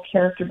the whole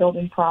character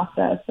building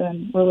process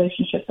and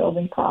relationship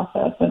building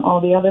process and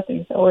all the other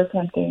things that we're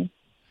attempting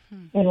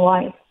in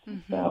life.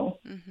 So,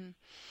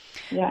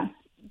 yeah.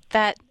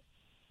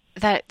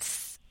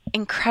 That's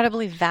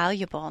incredibly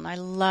valuable, and I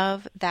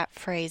love that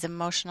phrase,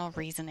 emotional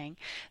reasoning.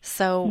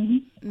 So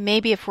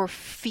maybe if we're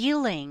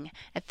feeling,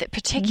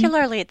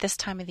 particularly at this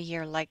time of the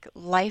year, like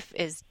life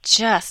is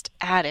just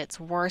at its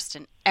worst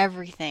and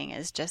everything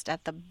is just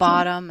at the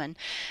bottom,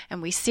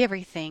 and we see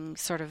everything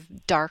sort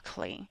of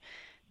darkly,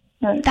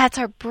 that's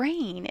our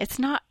brain. It's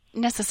not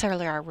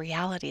necessarily our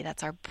reality.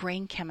 That's our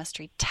brain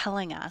chemistry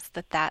telling us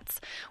that that's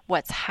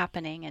what's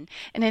happening. And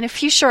in a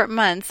few short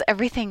months,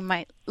 everything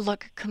might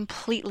look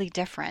completely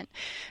different.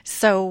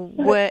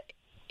 So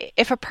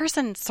if a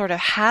person sort of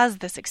has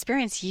this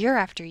experience year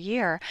after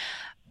year,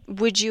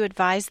 would you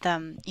advise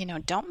them,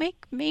 don't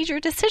make major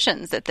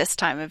decisions at this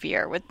time of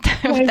year? Would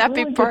that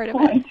be part of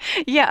it?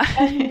 Yeah.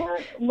 And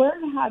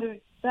learn how to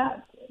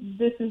accept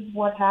this is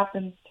what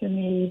happens to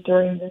me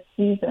during this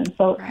season.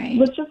 So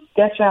let's just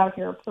sketch out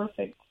here a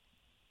perfect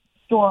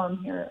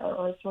storm here,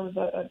 or sort of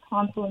a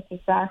confluence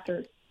of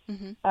factors.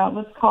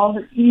 Let's call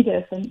her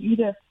Edith. And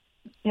Edith,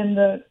 in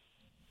the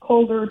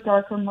colder,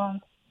 darker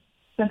months,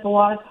 spends a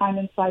lot of time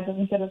inside,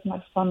 doesn't get as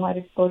much sunlight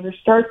exposure,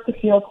 starts to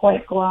feel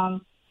quite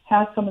glum,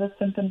 has some of the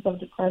symptoms of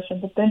depression,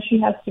 but then she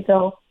has to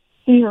go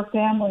see her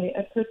family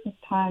at Christmas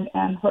time,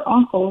 and her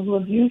uncle, who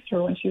abused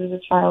her when she was a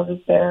child, is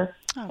there.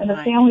 And the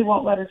family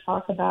won't let her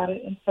talk about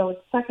it, and so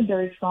it's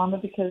secondary trauma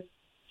because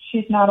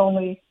she's not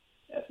only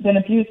been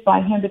abused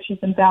by him, but she's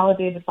been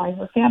validated by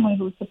her family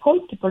who was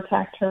supposed to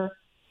protect her.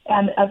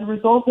 And as a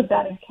result of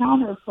that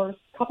encounter, of course,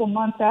 a couple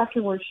months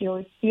afterwards, she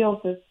always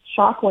feels this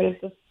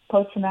shockwave, this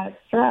post-traumatic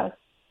stress.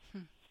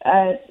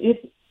 If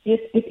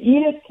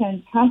Edith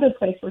can come to a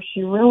place where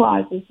she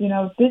realizes,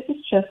 this is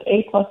just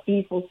A plus B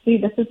equals C.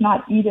 This is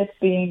not Edith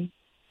being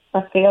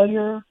a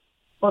failure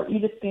or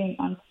Edith being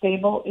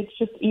unstable. It's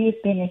just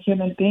Edith being a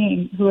human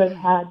being who has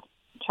had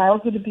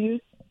childhood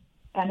abuse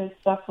and is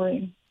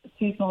suffering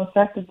seasonal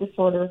affective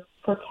disorder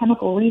for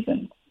chemical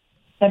reasons.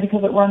 And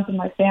because it runs in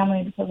my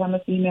family, because I'm a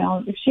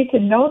female, if she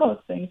can know those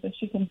things, then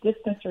she can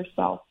distance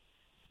herself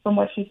from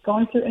what she's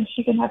going through, and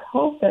she can have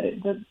hope that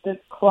the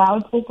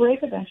clouds will break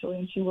eventually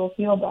and she will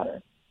feel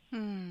better.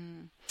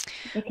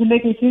 It can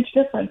make a huge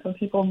difference when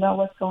people know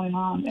what's going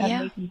on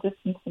and they can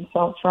distance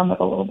themselves from it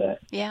a little bit.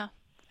 Yeah.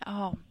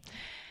 Oh.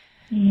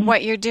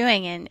 What you're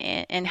doing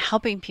in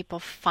helping people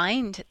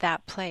find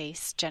that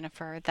place,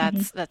 Jennifer,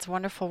 that's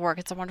wonderful work.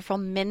 It's a wonderful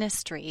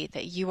ministry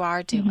that you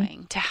are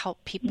doing to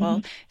help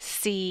people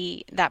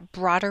see that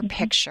broader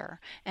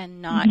picture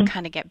and not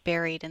kind of get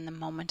buried in the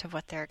moment of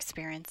what they're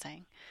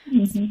experiencing.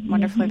 It's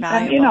wonderfully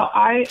valuable.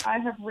 And, I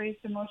have raised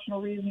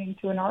emotional reasoning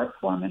to an art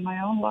form in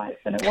my own life,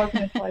 and it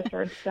wasn't until I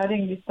started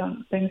studying these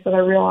things that I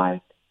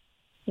realized,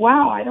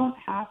 wow, I don't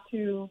have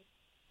to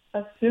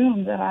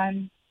assume that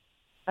I'm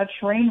a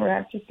train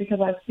wreck just because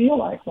I feel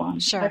like one.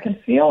 Sure. I can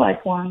feel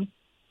like one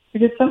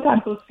because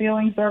sometimes those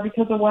feelings are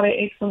because of what I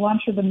ate for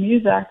lunch or the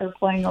music they're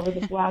playing over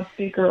this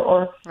loudspeaker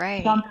or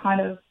some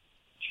kind of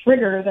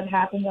trigger that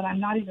happened that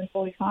I'm not even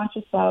fully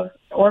conscious of,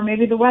 or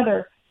maybe the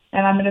weather,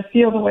 and I'm going to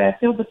feel the way I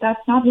feel, but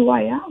that's not who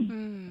I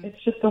am.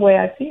 It's just the way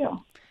I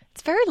feel.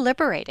 It's very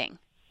liberating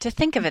to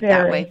think of it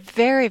that way.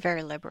 Very,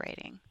 very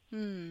liberating.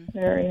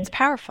 Very. It's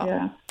powerful.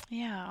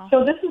 Yeah.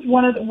 So this is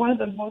one of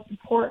the most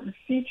important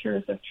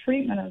features of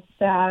treatment of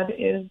SAD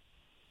is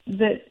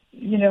that,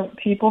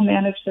 people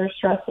manage their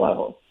stress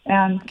levels.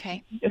 And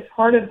as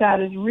part of that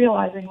is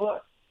realizing,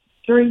 look,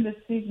 during this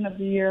season of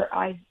the year,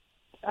 I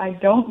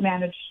don't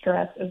manage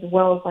stress as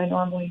well as I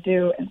normally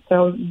do. And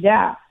so,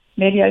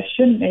 maybe I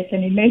shouldn't make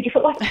any major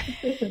life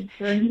decisions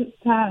during this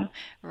time.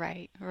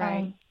 Right.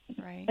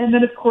 And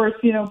then, of course,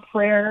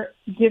 prayer,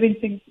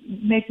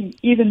 making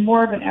even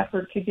more of an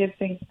effort to give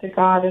things to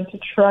God and to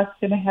trust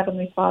in a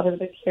Heavenly Father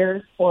that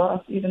cares for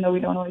us, even though we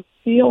don't always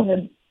feel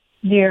Him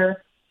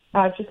near,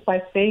 just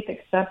by faith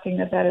accepting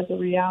that is a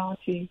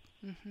reality.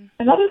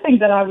 Another thing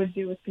that I would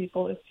do with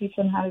people is teach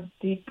them how to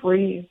deep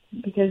breathe,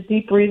 because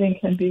deep breathing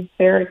can be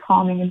very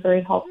calming and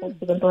very helpful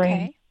to the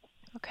brain.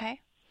 Okay.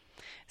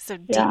 So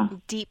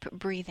deep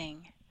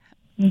breathing.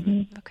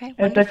 Okay,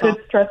 wonderful. It's a good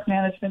stress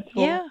management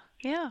tool.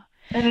 Yeah.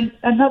 And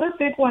another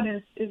big one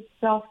is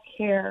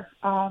self-care.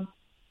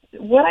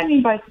 What I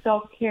mean by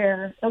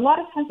self-care, a lot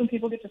of times when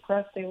people get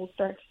depressed, they will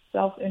start to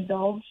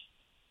self-indulge.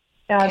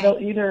 They'll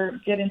either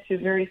get into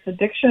various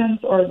addictions,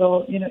 or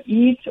they'll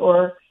eat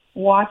or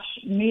watch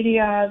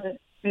media that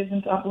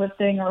isn't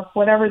uplifting, or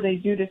whatever they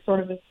do to sort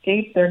of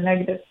escape their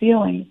negative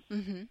feelings.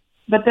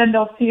 But then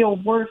they'll feel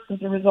worse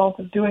as a result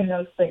of doing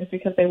those things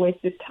because they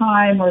wasted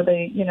time, or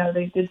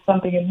they did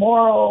something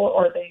immoral,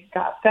 or they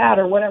got fat,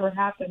 or whatever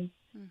happened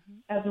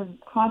as a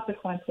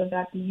consequence of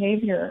that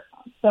behavior.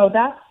 So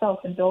that's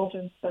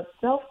self-indulgence. But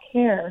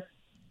self-care,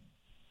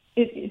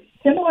 it's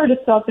similar to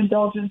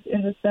self-indulgence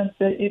in the sense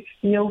that it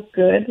feels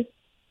good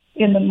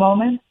in the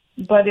moment,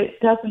 but it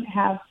doesn't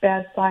have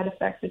bad side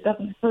effects. It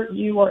doesn't hurt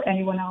you or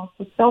anyone else.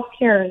 So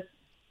self-care is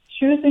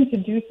choosing to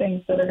do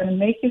things that are going to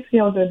make you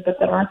feel good, but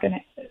that aren't going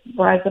to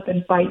rise up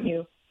and bite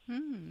you.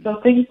 So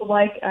things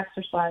like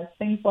exercise,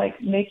 things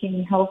like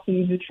making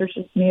healthy,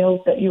 nutritious meals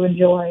that you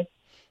enjoy,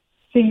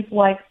 things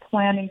like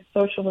planning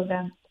social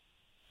events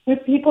with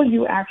people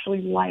you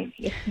actually like.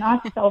 It's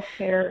not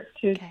self-care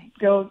to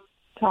go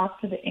talk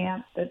to the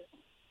aunt that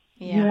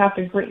you have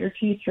to grit your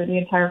teeth through the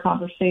entire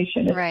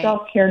conversation. It's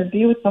self-care to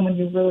be with someone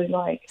you really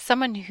like.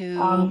 Someone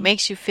who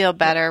makes you feel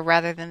better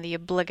rather than the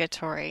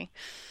obligatory.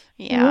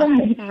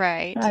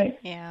 Right.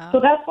 Yeah. So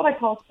that's what I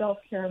call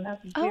self-care, and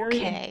that's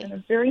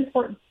a very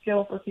important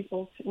skill for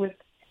people with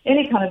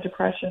any kind of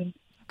depression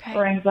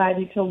or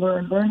anxiety to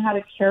learn. Learn how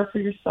to care for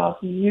yourself.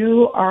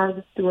 You are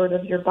the steward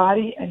of your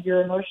body and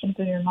your emotions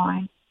and your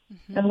mind,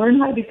 and learn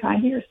how to be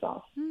kind to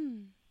yourself.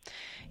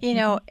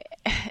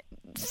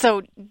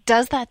 So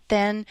does that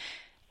then,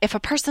 if a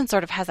person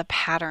sort of has a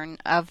pattern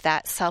of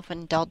that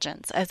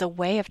self-indulgence as a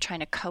way of trying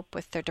to cope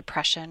with their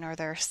depression or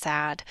their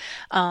SAD,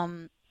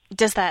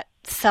 does that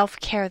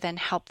self-care then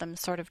help them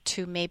sort of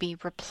to maybe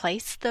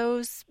replace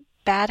those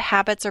bad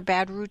habits or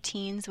bad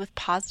routines with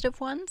positive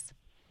ones?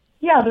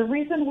 Yeah, the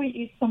reason we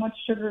eat so much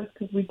sugar is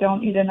because we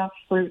don't eat enough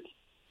fruit.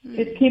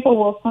 People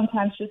will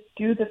sometimes just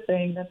do the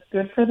thing that's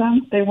good for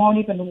them. They won't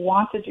even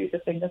want to do the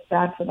thing that's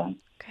bad for them.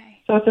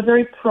 So it's a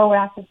very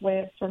proactive way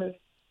of sort of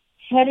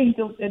heading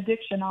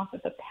addiction off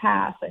at the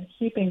path and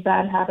keeping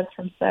bad habits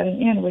from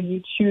setting in when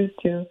you choose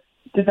to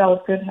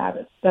develop good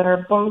habits that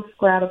are both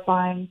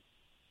gratifying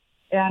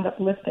and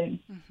uplifting.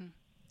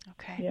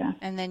 Okay. Yeah.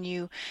 And then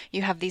you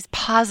have these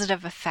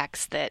positive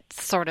effects that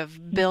sort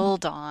of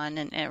build on,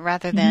 and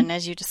rather than,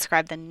 as you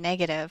described, the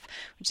negative,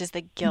 which is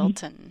the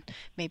guilt and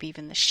maybe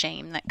even the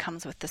shame that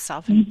comes with the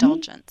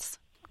self-indulgence.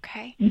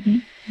 Okay.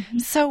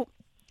 So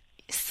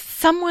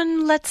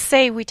someone, let's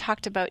say we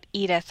talked about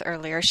Edith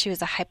earlier. She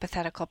was a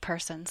hypothetical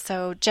person.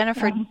 So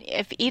Jennifer,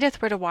 if Edith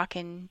were to walk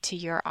into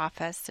your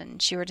office and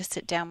she were to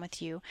sit down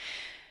with you,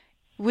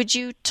 would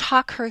you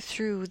talk her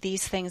through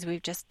these things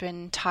we've just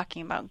been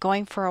talking about?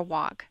 Going for a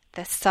walk,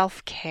 the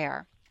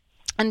self-care,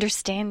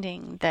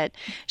 understanding that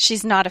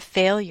she's not a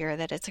failure,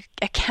 that it's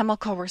a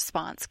chemical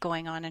response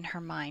going on in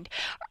her mind.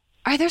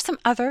 Are there some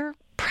other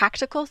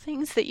practical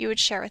things that you would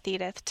share with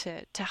Edith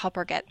to help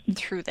her get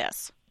through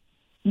this?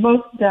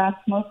 Most deaths.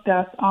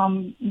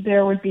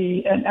 There would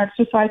be an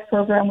exercise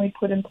program we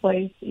put in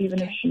place,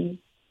 even if she's,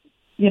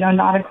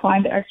 not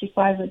inclined to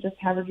exercise, or just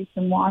have her do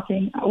some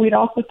walking. We'd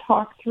also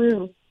talk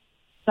through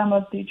some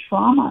of the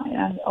trauma,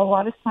 and a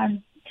lot of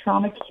times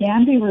trauma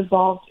can be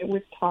resolved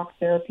with talk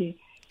therapy.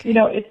 Okay.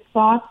 It's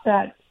thought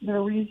that the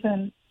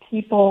reason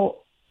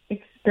people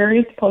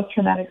experience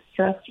post-traumatic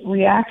stress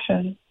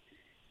reactions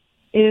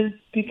is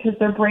because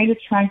their brain is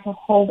trying to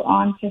hold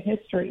on to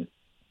history.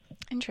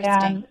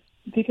 Interesting. And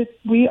because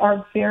we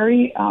are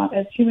very,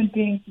 as human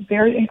beings,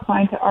 very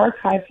inclined to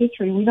archive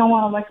history. We don't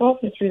want to let go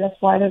of history. That's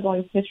why there's all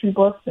these history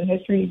books and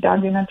history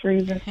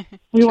documentaries. And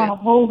we want to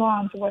hold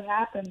on to what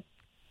happened.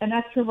 And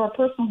that's true of our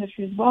personal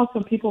history as well.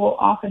 So people will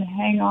often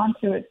hang on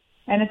to it.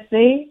 And if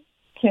they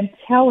can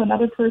tell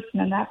another person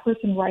and that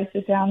person writes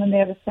it down, then they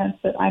have a sense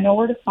that I know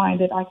where to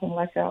find it, I can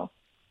let go.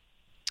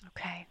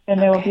 Okay.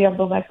 And they will be able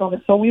to let go of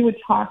it. So we would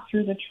talk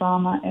through the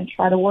trauma and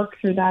try to work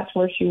through that to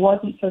where she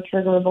wasn't so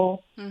triggerable.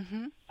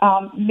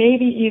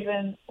 Maybe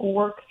even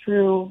work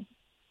through,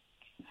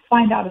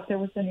 find out if there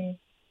was any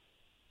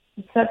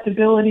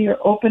susceptibility or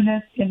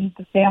openness in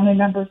the family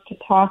members to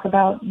talk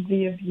about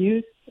the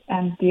abuse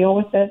and deal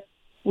with it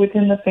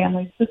within the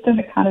family system.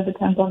 It kind of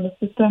depends on the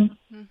system.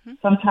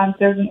 Sometimes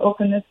there's an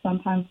openness,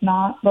 sometimes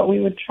not. But we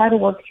would try to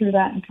work through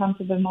that and come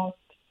to the most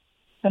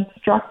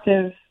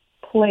constructive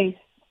place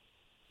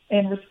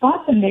in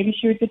response, and maybe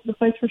she would get to the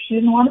place where she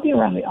didn't want to be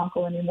around the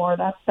uncle anymore.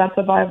 That's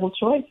a viable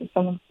choice. If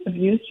someone's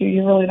abused you,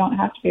 you really don't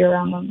have to be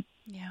around them.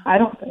 Yeah. I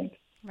don't think.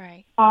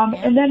 Right.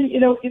 And then,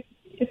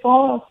 if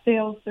all else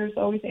fails, there's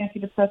always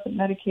antidepressant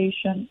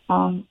medication.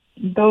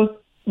 Those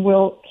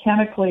will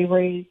chemically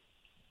raise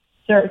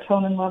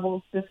serotonin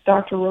levels. This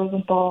Dr.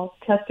 Rosenthal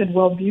tested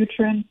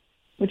Wellbutrin,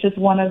 which is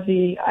one of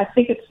the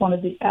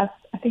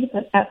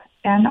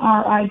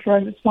SNRI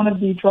drug. It's one of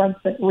the drugs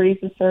that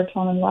raises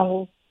serotonin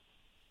levels.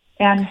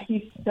 And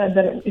he said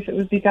that if it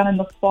was begun in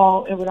the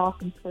fall, it would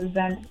often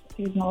prevent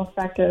seasonal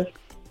affective.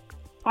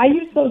 I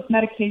use those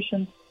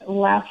medications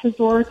last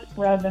resort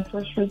rather than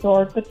first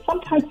resort, but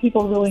sometimes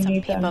people really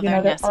need them.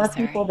 There are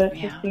people that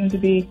just seem to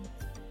be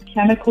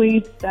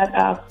chemically set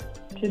up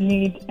to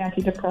need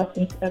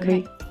antidepressants at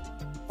least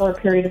for a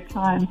period of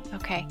time.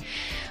 Okay.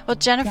 Well,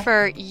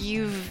 Jennifer,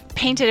 you've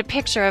painted a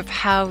picture of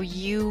how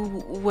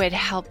you would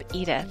help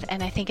Edith,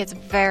 and I think it's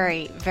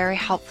very, very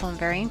helpful and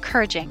very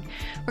encouraging.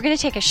 We're going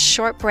to take a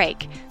short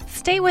break.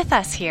 Stay with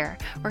us here.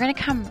 We're going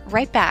to come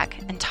right back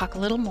and talk a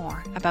little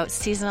more about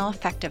seasonal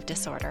affective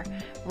disorder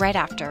right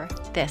after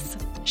this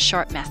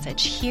short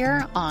message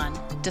here on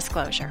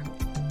Disclosure.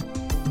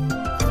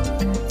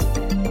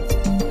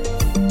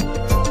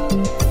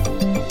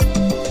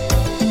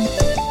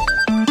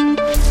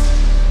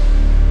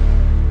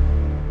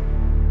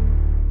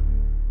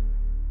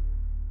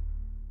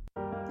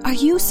 Are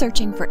you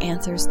searching for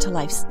answers to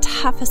life's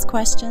toughest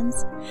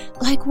questions?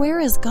 Like, where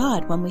is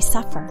God when we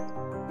suffer?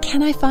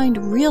 Can I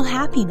find real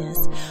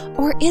happiness?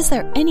 Or is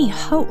there any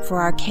hope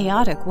for our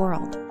chaotic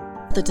world?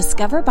 The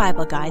Discover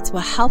Bible Guides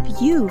will help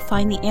you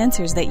find the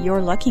answers that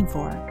you're looking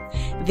for.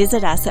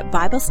 Visit us at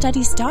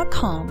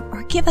BibleStudies.com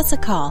or give us a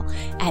call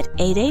at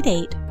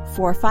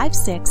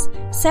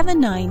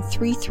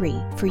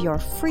 888-456-7933 for your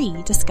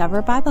free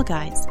Discover Bible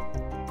Guides.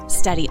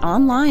 Study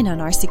online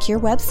on our secure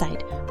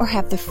website or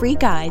have the free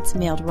guides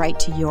mailed right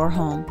to your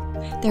home.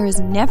 There is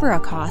never a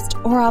cost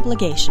or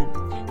obligation.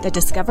 The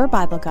Discover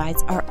Bible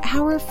Guides are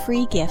our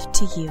free gift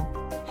to you.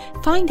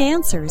 Find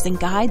answers in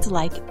guides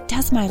like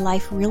Does My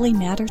Life Really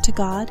Matter to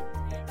God?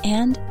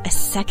 And A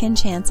Second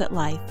Chance at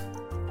Life.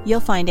 You'll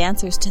find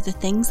answers to the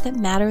things that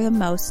matter the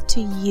most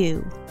to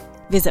you.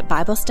 Visit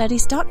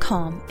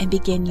BibleStudies.com and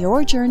begin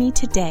your journey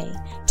today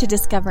to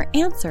discover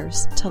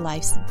answers to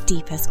life's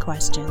deepest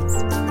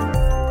questions.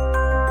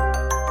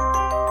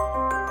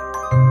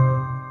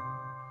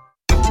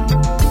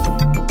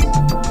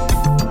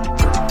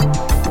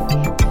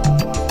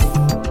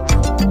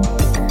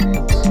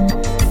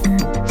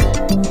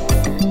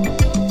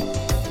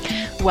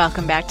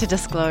 Welcome back to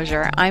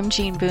Disclosure. I'm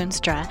Jean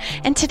Boonstra,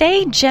 and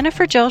today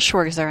Jennifer Jill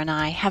Schwerzer and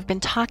I have been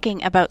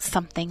talking about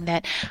something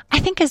that I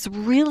think is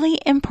really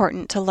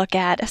important to look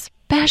at,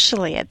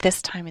 especially at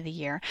this time of the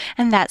year,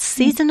 and that's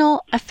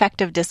seasonal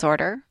affective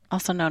disorder,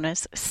 also known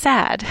as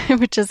SAD,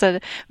 which is a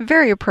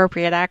very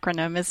appropriate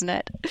acronym, isn't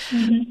it?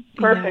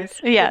 Mm-hmm.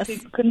 Perfect. Yes.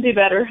 Couldn't be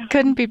better.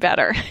 Couldn't be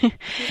better.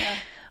 Yeah.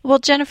 Well,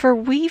 Jennifer,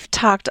 we've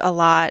talked a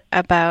lot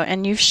about,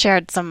 and you've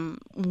shared some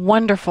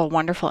wonderful,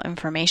 wonderful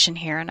information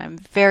here, and I'm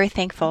very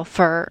thankful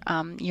for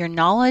your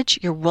knowledge,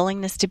 your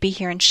willingness to be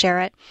here and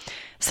share it.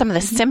 Some of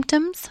the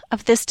symptoms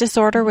of this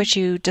disorder, which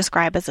you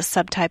describe as a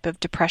subtype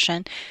of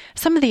depression,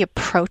 some of the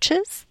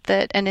approaches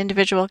that an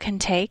individual can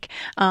take,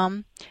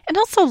 and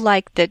also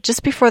like that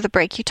just before the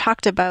break, you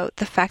talked about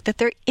the fact that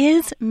there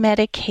is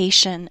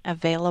medication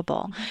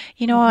available.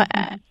 You know,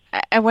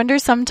 I wonder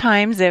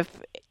sometimes if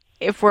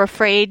we're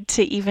afraid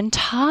to even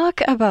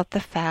talk about the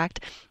fact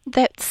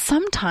that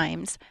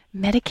sometimes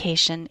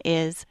medication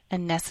is a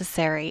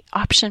necessary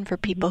option for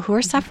people who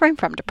are suffering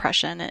from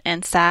depression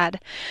and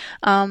SAD.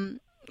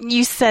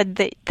 You said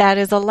that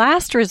is a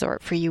last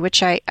resort for you,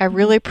 which I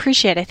really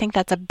appreciate. I think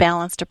that's a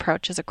balanced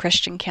approach as a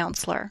Christian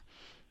counselor.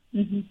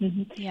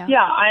 Yeah,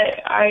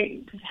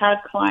 I had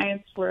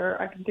clients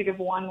where I can think of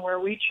one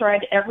where we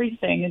tried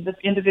everything, and this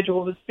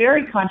individual was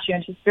very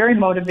conscientious, very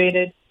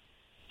motivated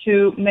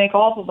to make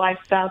all the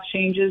lifestyle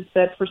changes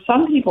that for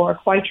some people are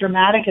quite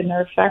dramatic in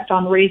their effect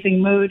on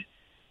raising mood.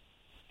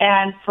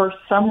 And for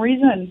some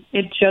reason,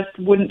 it just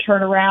wouldn't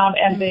turn around.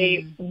 And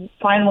they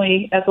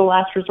finally, as a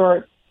last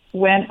resort,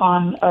 went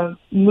on a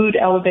mood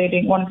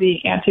elevating, one of the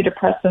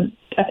antidepressants,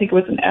 I think it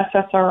was an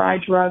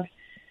SSRI drug.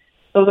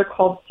 Those are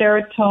called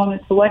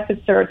selective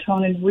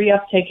serotonin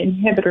reuptake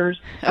inhibitors.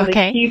 So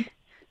Okay.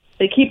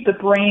 They keep the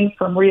brain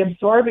from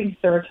reabsorbing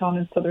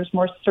serotonin, so there's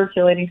more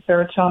circulating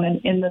serotonin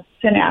in the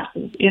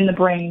synapses in the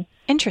brain.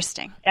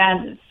 Interesting.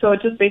 And so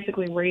it just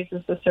basically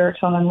raises the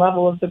serotonin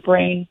level of the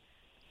brain.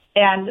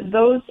 And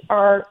those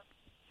are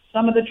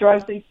some of the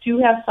drugs. They do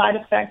have side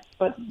effects,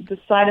 but the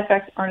side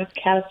effects aren't as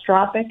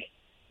catastrophic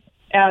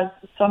as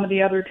some of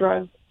the other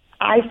drugs.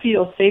 I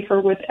feel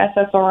safer with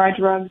SSRI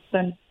drugs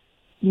than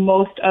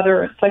most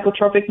other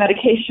psychotropic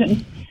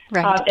medications.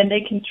 Right. And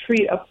they can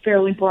treat a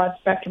fairly broad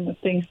spectrum of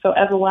things. So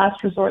as a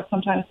last resort,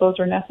 sometimes those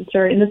are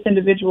necessary. And this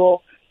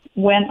individual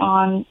went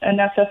on an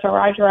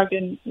SSRI drug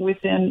and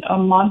within a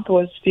month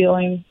was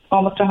feeling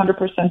almost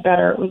 100%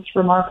 better. It was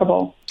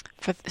remarkable.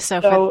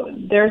 So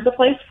there's a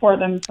place for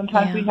them.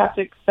 Sometimes we have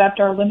to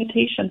accept our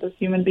limitations as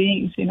human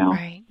beings, you know.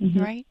 Right,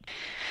 right.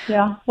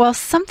 Yeah. Well,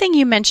 something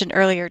you mentioned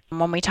earlier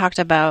when we talked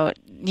about,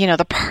 you know,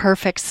 the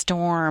perfect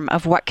storm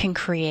of what can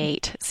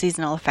create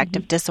seasonal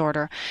affective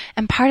disorder.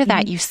 And part of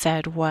that you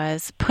said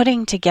was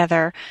putting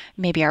together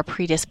maybe our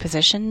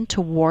predisposition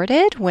toward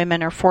it.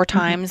 Women are 4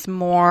 times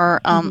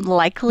more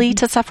likely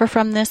to suffer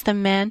from this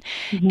than men.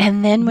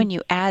 And then when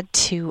you add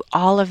to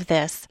all of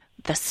this,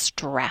 the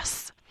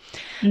stress.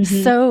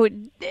 So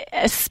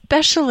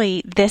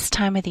especially this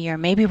time of the year,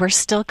 maybe we're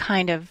still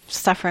kind of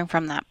suffering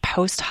from that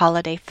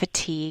post-holiday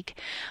fatigue.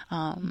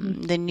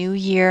 The new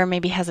year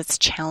maybe has its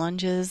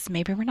challenges.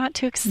 Maybe we're not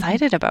too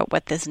excited about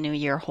what this new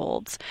year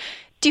holds.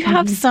 Do you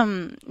have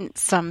some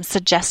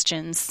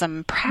suggestions,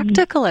 some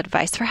practical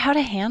advice for how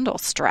to handle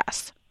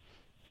stress?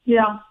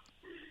 Yeah.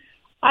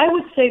 I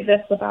would say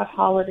this about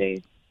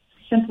holidays.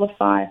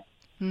 Simplify.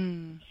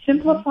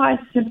 Simplify,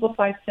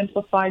 simplify,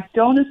 simplify.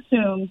 Don't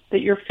assume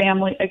that your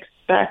family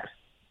expects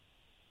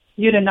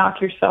you to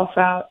knock yourself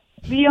out.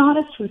 Be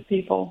honest with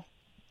people.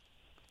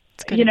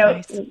 That's good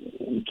advice.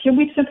 Can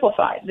we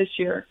simplify this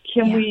year?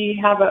 Can we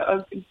have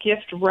a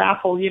gift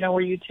raffle,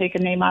 where you take a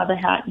name out of the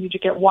hat and you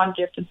just get one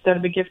gift instead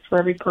of a gift for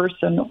every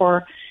person?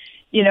 Or,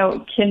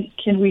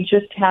 can we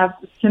just have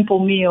simple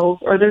meals?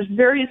 Or there's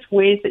various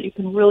ways that you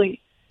can really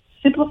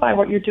simplify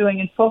what you're doing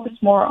and focus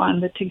more on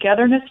the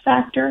togetherness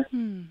factor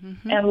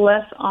and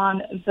less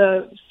on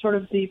the sort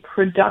of the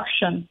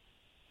production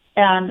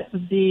and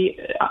the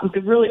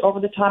really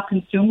over-the-top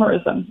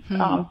consumerism.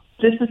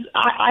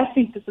 I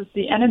think this is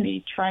the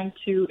enemy trying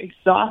to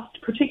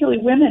exhaust, particularly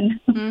women,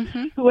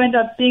 who end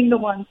up being the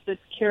ones that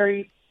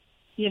carry,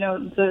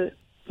 the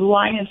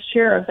lion's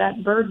share of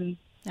that burden.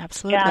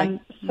 Absolutely. And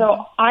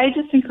so I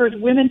just encourage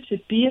women to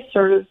be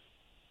assertive,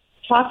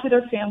 talk to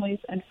their families,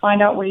 and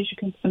find out ways you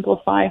can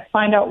simplify.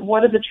 Find out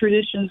what are the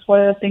traditions, what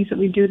are the things that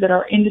we do that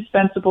are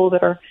indispensable,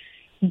 that are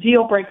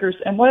deal breakers,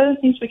 and what are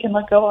the things we can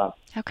let go of.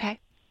 Okay.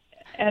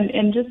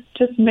 And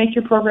just make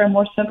your program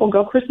more simple.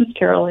 Go Christmas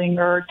caroling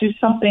or do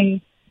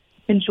something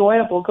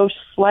enjoyable. Go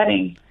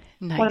sledding.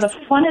 Nice. One of the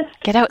funnest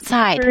Get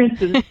outside.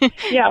 experiences. One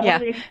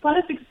of the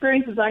funnest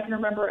experiences I can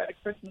remember at a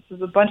Christmas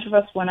was a bunch of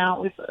us went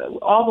out with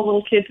all the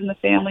little kids in the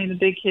family and the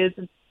big kids,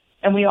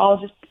 and we all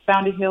just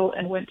found a hill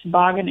and went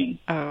tobogganing.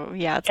 Oh,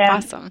 yeah, it's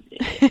awesome.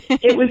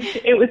 it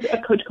was a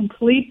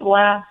complete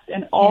blast,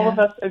 and all of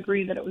us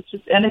agreed that it was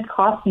and it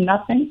cost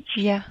nothing.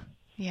 Yeah.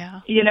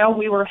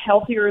 We were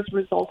healthier as a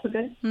result of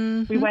it.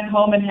 We went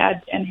home and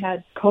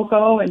had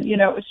cocoa, and it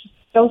was just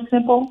so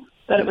simple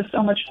that it was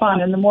so much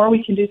fun. And the more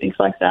we can do things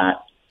like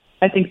that,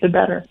 I think the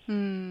better.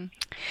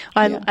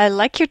 Well, I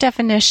like your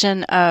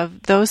definition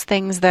of those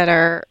things that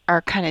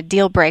are kind of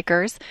deal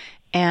breakers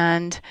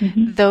and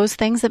those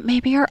things that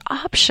maybe are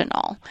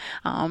optional.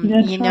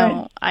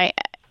 Right.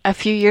 A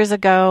few years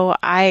ago,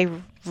 I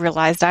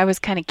realized I was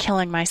kind of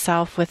killing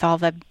myself with all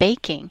the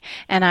baking.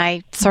 And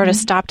I sort of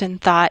stopped and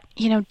thought,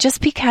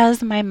 just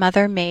because my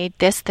mother made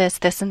this,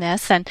 and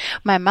this, and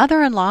my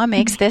mother-in-law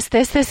makes this,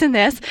 and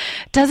this,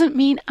 doesn't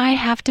mean I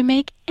have to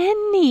make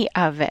any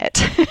of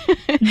it.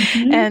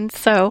 And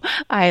so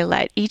I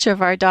let each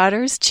of our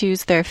daughters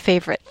choose their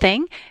favorite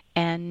thing,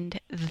 and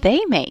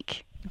they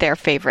make their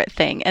favorite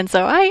thing. And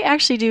so I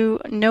actually do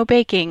no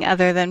baking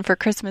other than for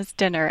Christmas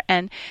dinner.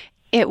 And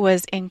it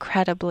was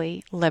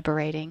incredibly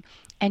liberating.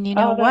 And you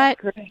know what?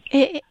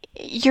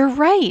 You're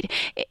right.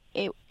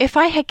 If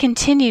I had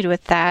continued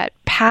with that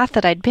path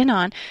that I'd been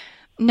on,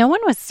 no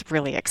one was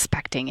really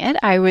expecting it.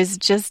 I was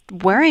just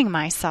wearing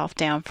myself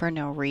down for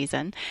no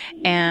reason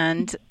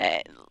and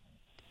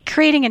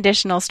creating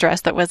additional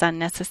stress that was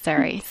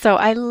unnecessary. So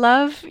I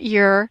love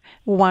your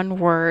one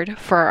word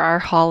for our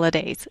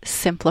holidays: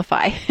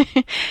 simplify.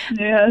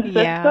 Yes,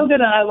 that's so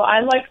good. And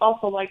I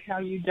also like how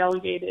you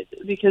delegated,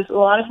 because a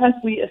lot of times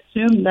we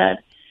assume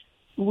that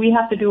we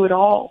have to do it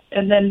all.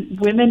 And then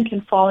women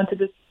can fall into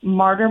this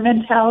martyr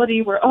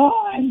mentality where,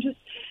 I'm just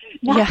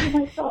knocking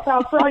myself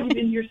out for all you,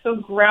 and you're so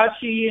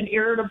grouchy and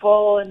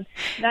irritable and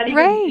not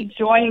even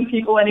enjoying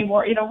people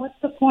anymore. What's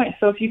the point?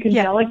 So if you can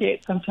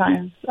delegate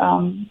sometimes,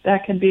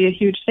 that can be a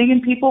huge thing,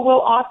 and people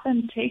will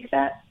often take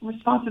that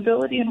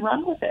responsibility and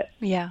run with it.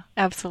 Yeah,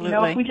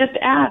 absolutely. If we just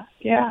ask.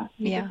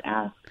 Just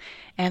ask.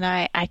 And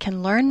I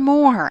can learn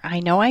more. I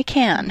know I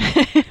can.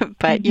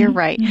 But you're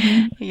right.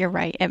 You're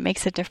right. It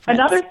makes a difference.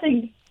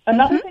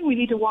 Another thing we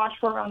need to watch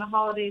for around the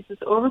holidays is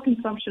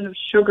overconsumption of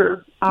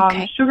sugar.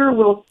 Sugar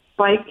will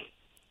spike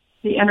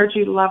the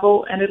energy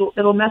level, and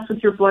it'll mess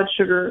with your blood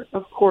sugar,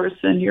 of course,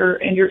 and your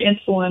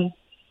insulin.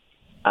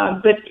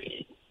 But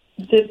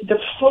the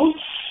post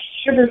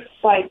sugar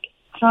spike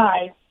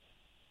high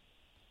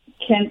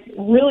can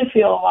really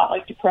feel a lot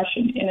like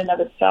depression in and of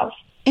itself.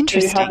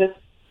 Interesting. So you have this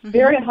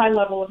very high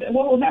level of it.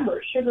 Well,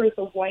 remember, sugar is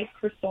a white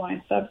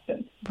crystalline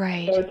substance.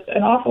 Right. So it's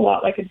an awful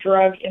lot like a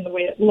drug in the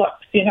way it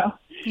looks,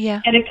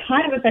 Yeah. And it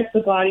kind of affects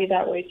the body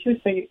that way, too.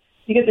 So you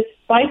get this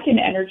spike in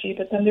energy,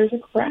 but then there's a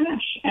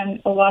crash.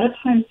 And a lot of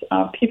times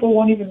people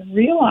won't even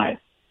realize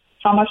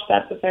how much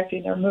that's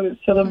affecting their mood.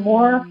 So the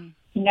more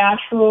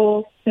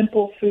natural,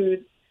 simple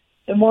foods,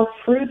 the more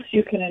fruits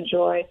you can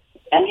enjoy.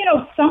 And,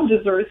 some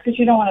desserts, because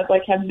you don't want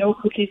to, have no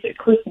cookies at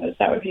Christmas.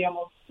 That would be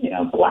almost,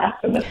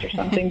 blasphemous or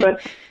something.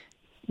 But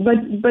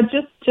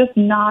just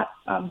not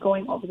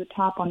going over the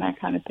top on that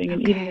kind of thing,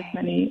 and eating as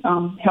many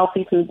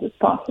healthy foods as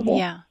possible.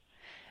 Yeah.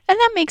 And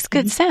that makes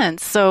good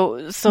sense.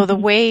 So the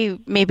way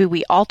maybe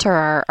we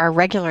alter our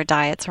regular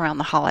diets around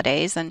the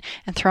holidays and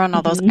throw in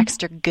all those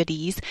extra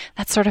goodies,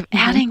 that's sort of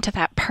adding to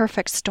that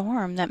perfect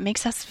storm that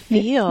makes us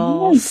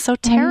feel so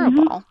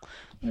terrible.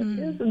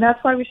 And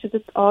that's why we should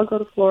just all go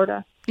to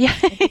Florida. Yeah.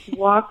 And just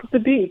walk at the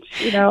beach,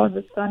 in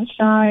the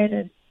sunshine,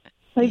 and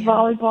play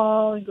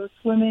volleyball and go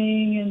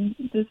swimming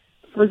and just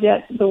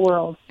forget the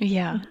world.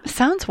 Yeah.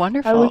 Sounds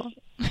wonderful.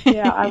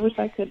 I wish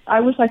I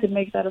could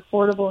make that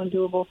affordable and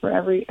doable for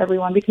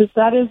everyone, because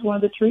that is one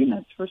of the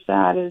treatments for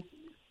SAD is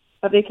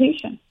a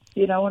vacation,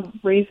 and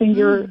raising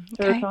your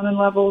serotonin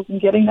levels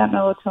and getting that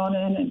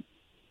melatonin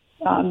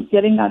and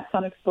getting that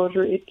sun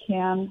exposure. It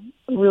can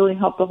really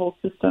help the whole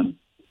system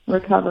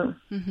recover,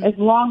 as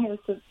long as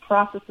the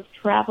process of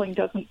traveling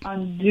doesn't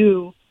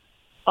undo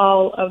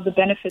all of the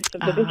benefits of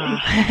the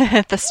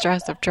vacation. The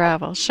stress of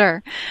travel,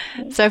 sure.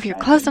 So if you're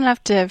close enough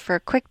for a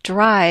quick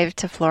drive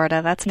to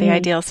Florida, that's the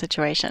ideal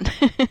situation.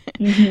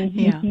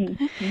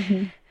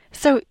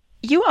 So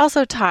you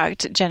also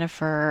talked,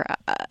 Jennifer,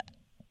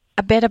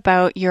 a bit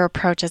about your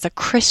approach as a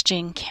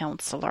Christian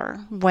counselor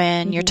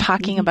when you're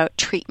talking about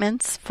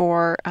treatments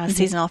for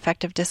seasonal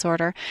affective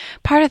disorder.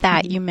 Part of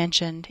that you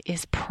mentioned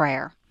is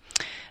prayer.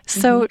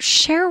 So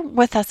share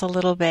with us a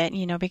little bit,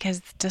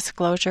 because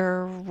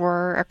Disclosure,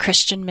 we're a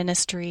Christian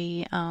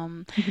ministry.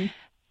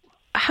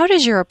 How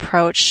does your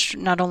approach,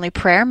 not only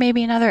prayer,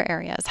 maybe in other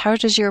areas, how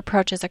does your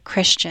approach as a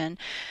Christian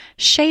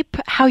shape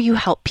how you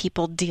help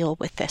people deal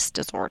with this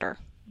disorder?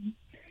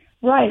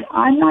 Right.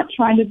 I'm not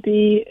trying to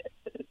be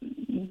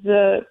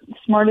the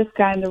smartest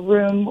guy in the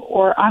room,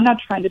 or I'm not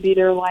trying to be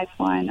their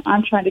lifeline.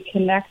 I'm trying to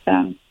connect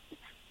them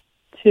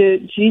to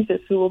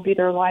Jesus, who will be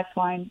their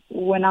lifeline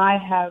when I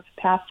have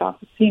passed off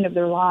the scene of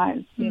their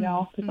lives,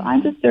 because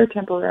I'm just there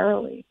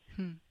temporarily.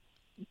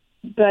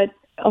 But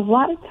a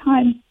lot of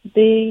times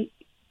they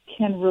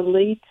can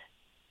relate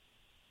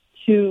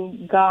to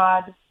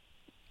God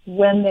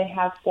when they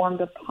have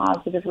formed a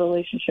positive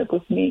relationship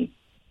with me.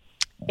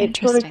 It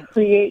sort of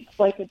creates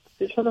a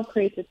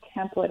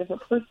template of it.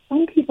 For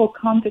some people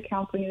come to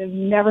counseling and have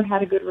never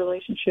had a good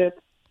relationship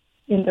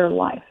in their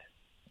life.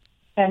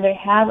 And they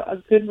have a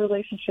good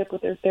relationship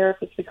with their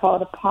therapist. We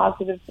call it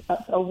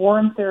a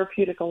warm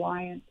therapeutic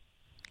alliance.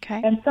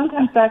 Okay. And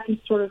sometimes that can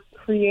sort of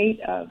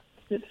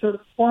it sort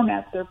of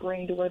formats their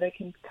brain to where they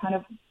can kind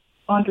of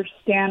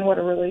understand what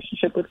a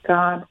relationship with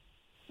God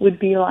would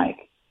be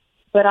like.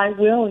 But I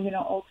will,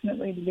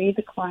 ultimately lead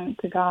the client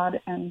to God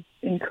and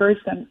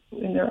encourage them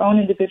in their own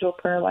individual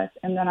prayer life,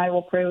 and then I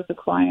will pray with the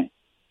client.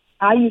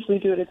 I usually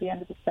do it at the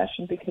end of the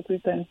session because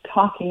we've been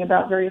talking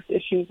about various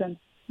issues, and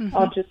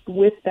I'll just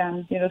with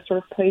them,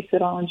 sort of place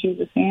it all in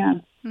Jesus'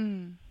 hands.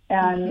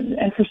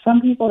 And for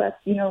some people, that's,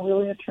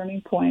 really a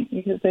turning point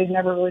because they've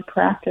never really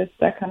practiced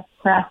that kind of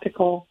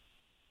practical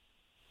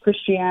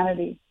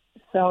Christianity.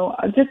 So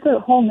just the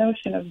whole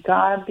notion of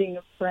God being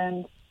a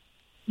friend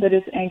that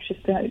is anxious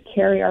to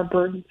carry our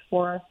burdens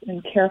for us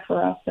and care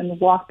for us and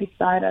walk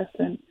beside us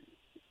and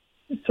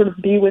sort of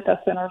be with us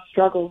in our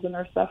struggles and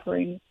our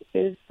sufferings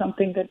is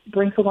something that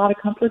brings a lot of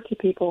comfort to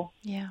people.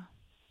 Yeah.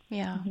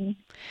 Well,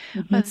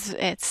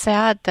 it's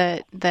sad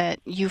that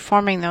you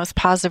forming those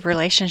positive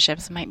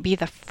relationships might be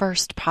the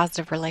first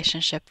positive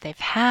relationship they've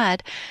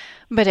had,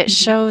 but it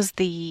shows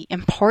the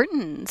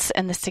importance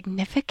and the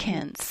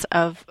significance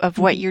of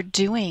what you're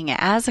doing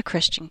as a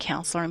Christian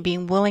counselor and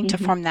being willing to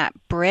form that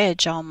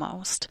bridge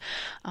almost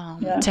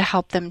to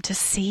help them to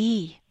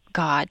see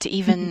God, to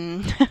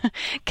even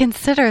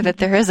consider that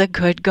there is a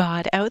good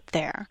God out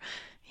there.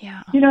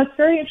 Yeah. It's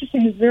very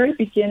interesting. The very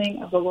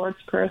beginning of the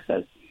Lord's Prayer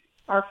says,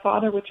 "Our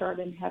Father which art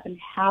in heaven,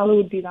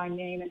 hallowed be thy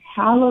name." And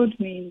hallowed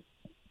means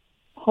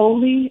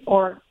holy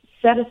or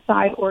set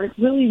aside, or it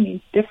really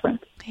means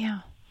different. Yeah.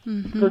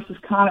 Versus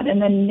common.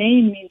 And then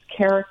name means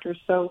character.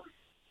 So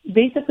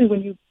basically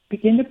when you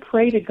begin to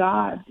pray to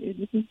God,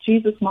 this is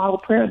Jesus' model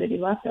prayer that he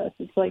left us.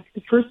 It's like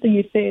the first thing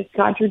you say is,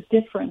 God, you're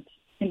different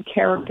in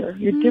character.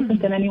 You're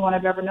different than anyone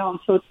I've ever known.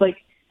 So it's like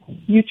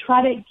you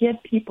try to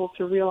get people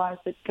to realize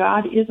that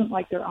God isn't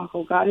like their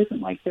uncle. God isn't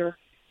like their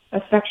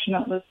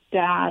affectionateless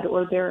dad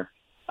or their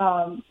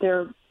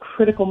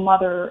critical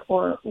mother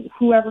or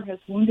whoever has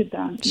wounded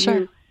them.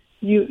 Sure.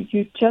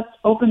 You just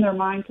open their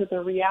mind to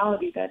the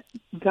reality that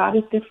God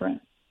is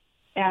different.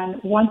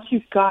 And once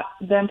you've got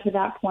them to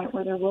that point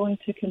where they're willing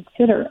to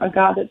consider a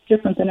God that's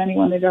different than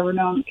anyone they've ever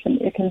known,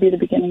 it can be the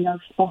beginning of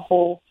a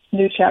whole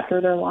new chapter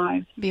of their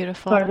lives.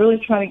 Beautiful. So I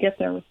really try to get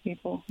there with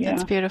people. Yeah.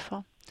 That's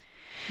beautiful.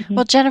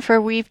 Well,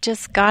 Jennifer, we've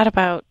just got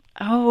about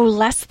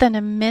less than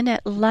a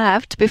minute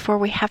left before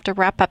we have to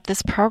wrap up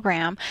this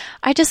program.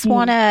 I just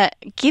want to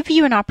give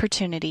you an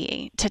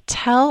opportunity to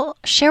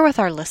share with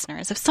our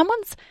listeners, if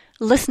someone's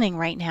listening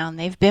right now and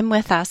they've been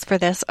with us for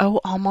this,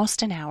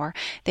 almost an hour,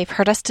 they've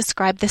heard us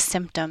describe the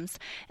symptoms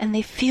and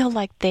they feel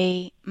like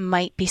they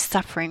might be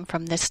suffering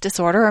from this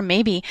disorder or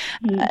maybe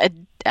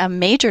a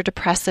major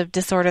depressive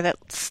disorder that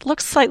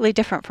looks slightly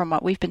different from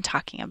what we've been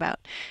talking about.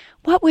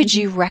 What would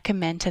you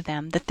recommend to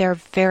them that their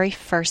very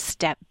first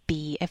step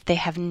be if they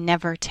have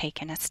never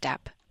taken a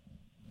step?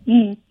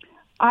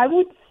 I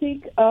would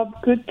seek a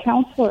good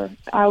counselor.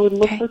 I would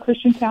look for a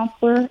Christian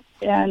counselor,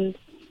 and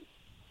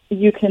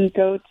you can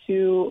go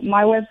to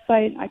my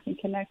website. I can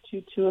connect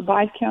you to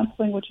Abide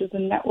Counseling, which is a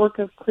network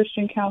of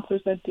Christian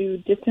counselors that do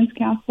distance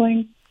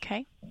counseling.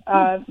 Okay.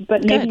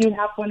 But maybe you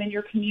have one in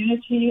your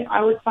community.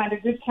 I would find a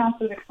good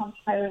counselor that comes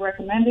highly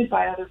recommended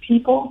by other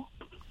people.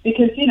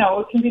 Because,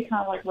 it can be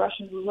kind of like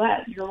Russian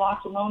roulette. You're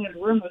locked alone in a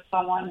room with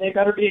someone. They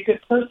better be a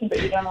good person,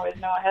 but you don't always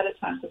know ahead of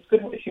time. So it's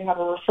good if you have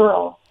a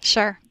referral.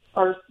 Sure.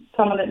 Or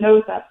someone that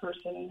knows that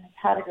person and has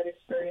had a good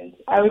experience.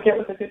 I would get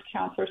with a good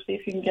counselor, see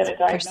if you can get a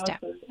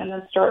diagnosis, and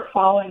then start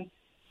following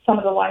some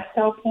of the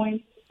lifestyle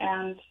points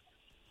and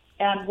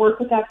work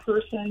with that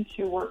person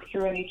to work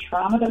through any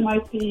trauma that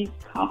might be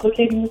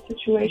complicating the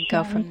situation.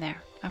 Go from there.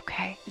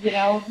 Okay.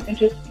 And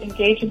just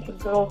engage in some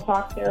good old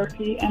talk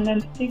therapy and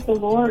then seek the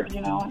Lord,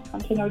 and come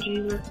to know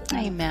Jesus.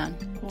 Amen.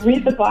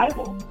 Read the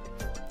Bible.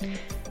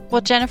 Well,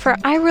 Jennifer,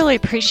 I really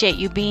appreciate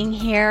you being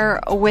here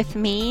with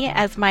me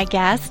as my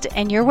guest.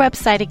 And your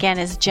website, again,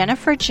 is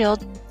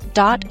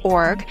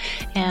jenniferjill.org.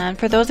 And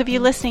for those of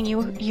you listening,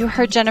 you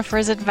heard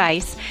Jennifer's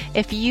advice.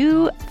 If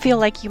you feel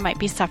like you might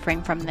be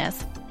suffering from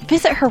this,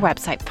 visit her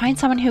website, find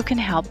someone who can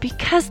help,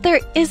 because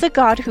there is a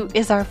God who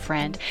is our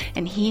friend,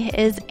 and he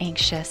is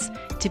anxious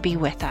to be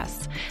with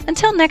us.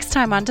 Until next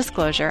time on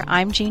Disclosure,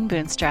 I'm Jean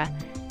Boonstra.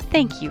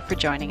 Thank you for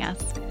joining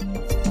us.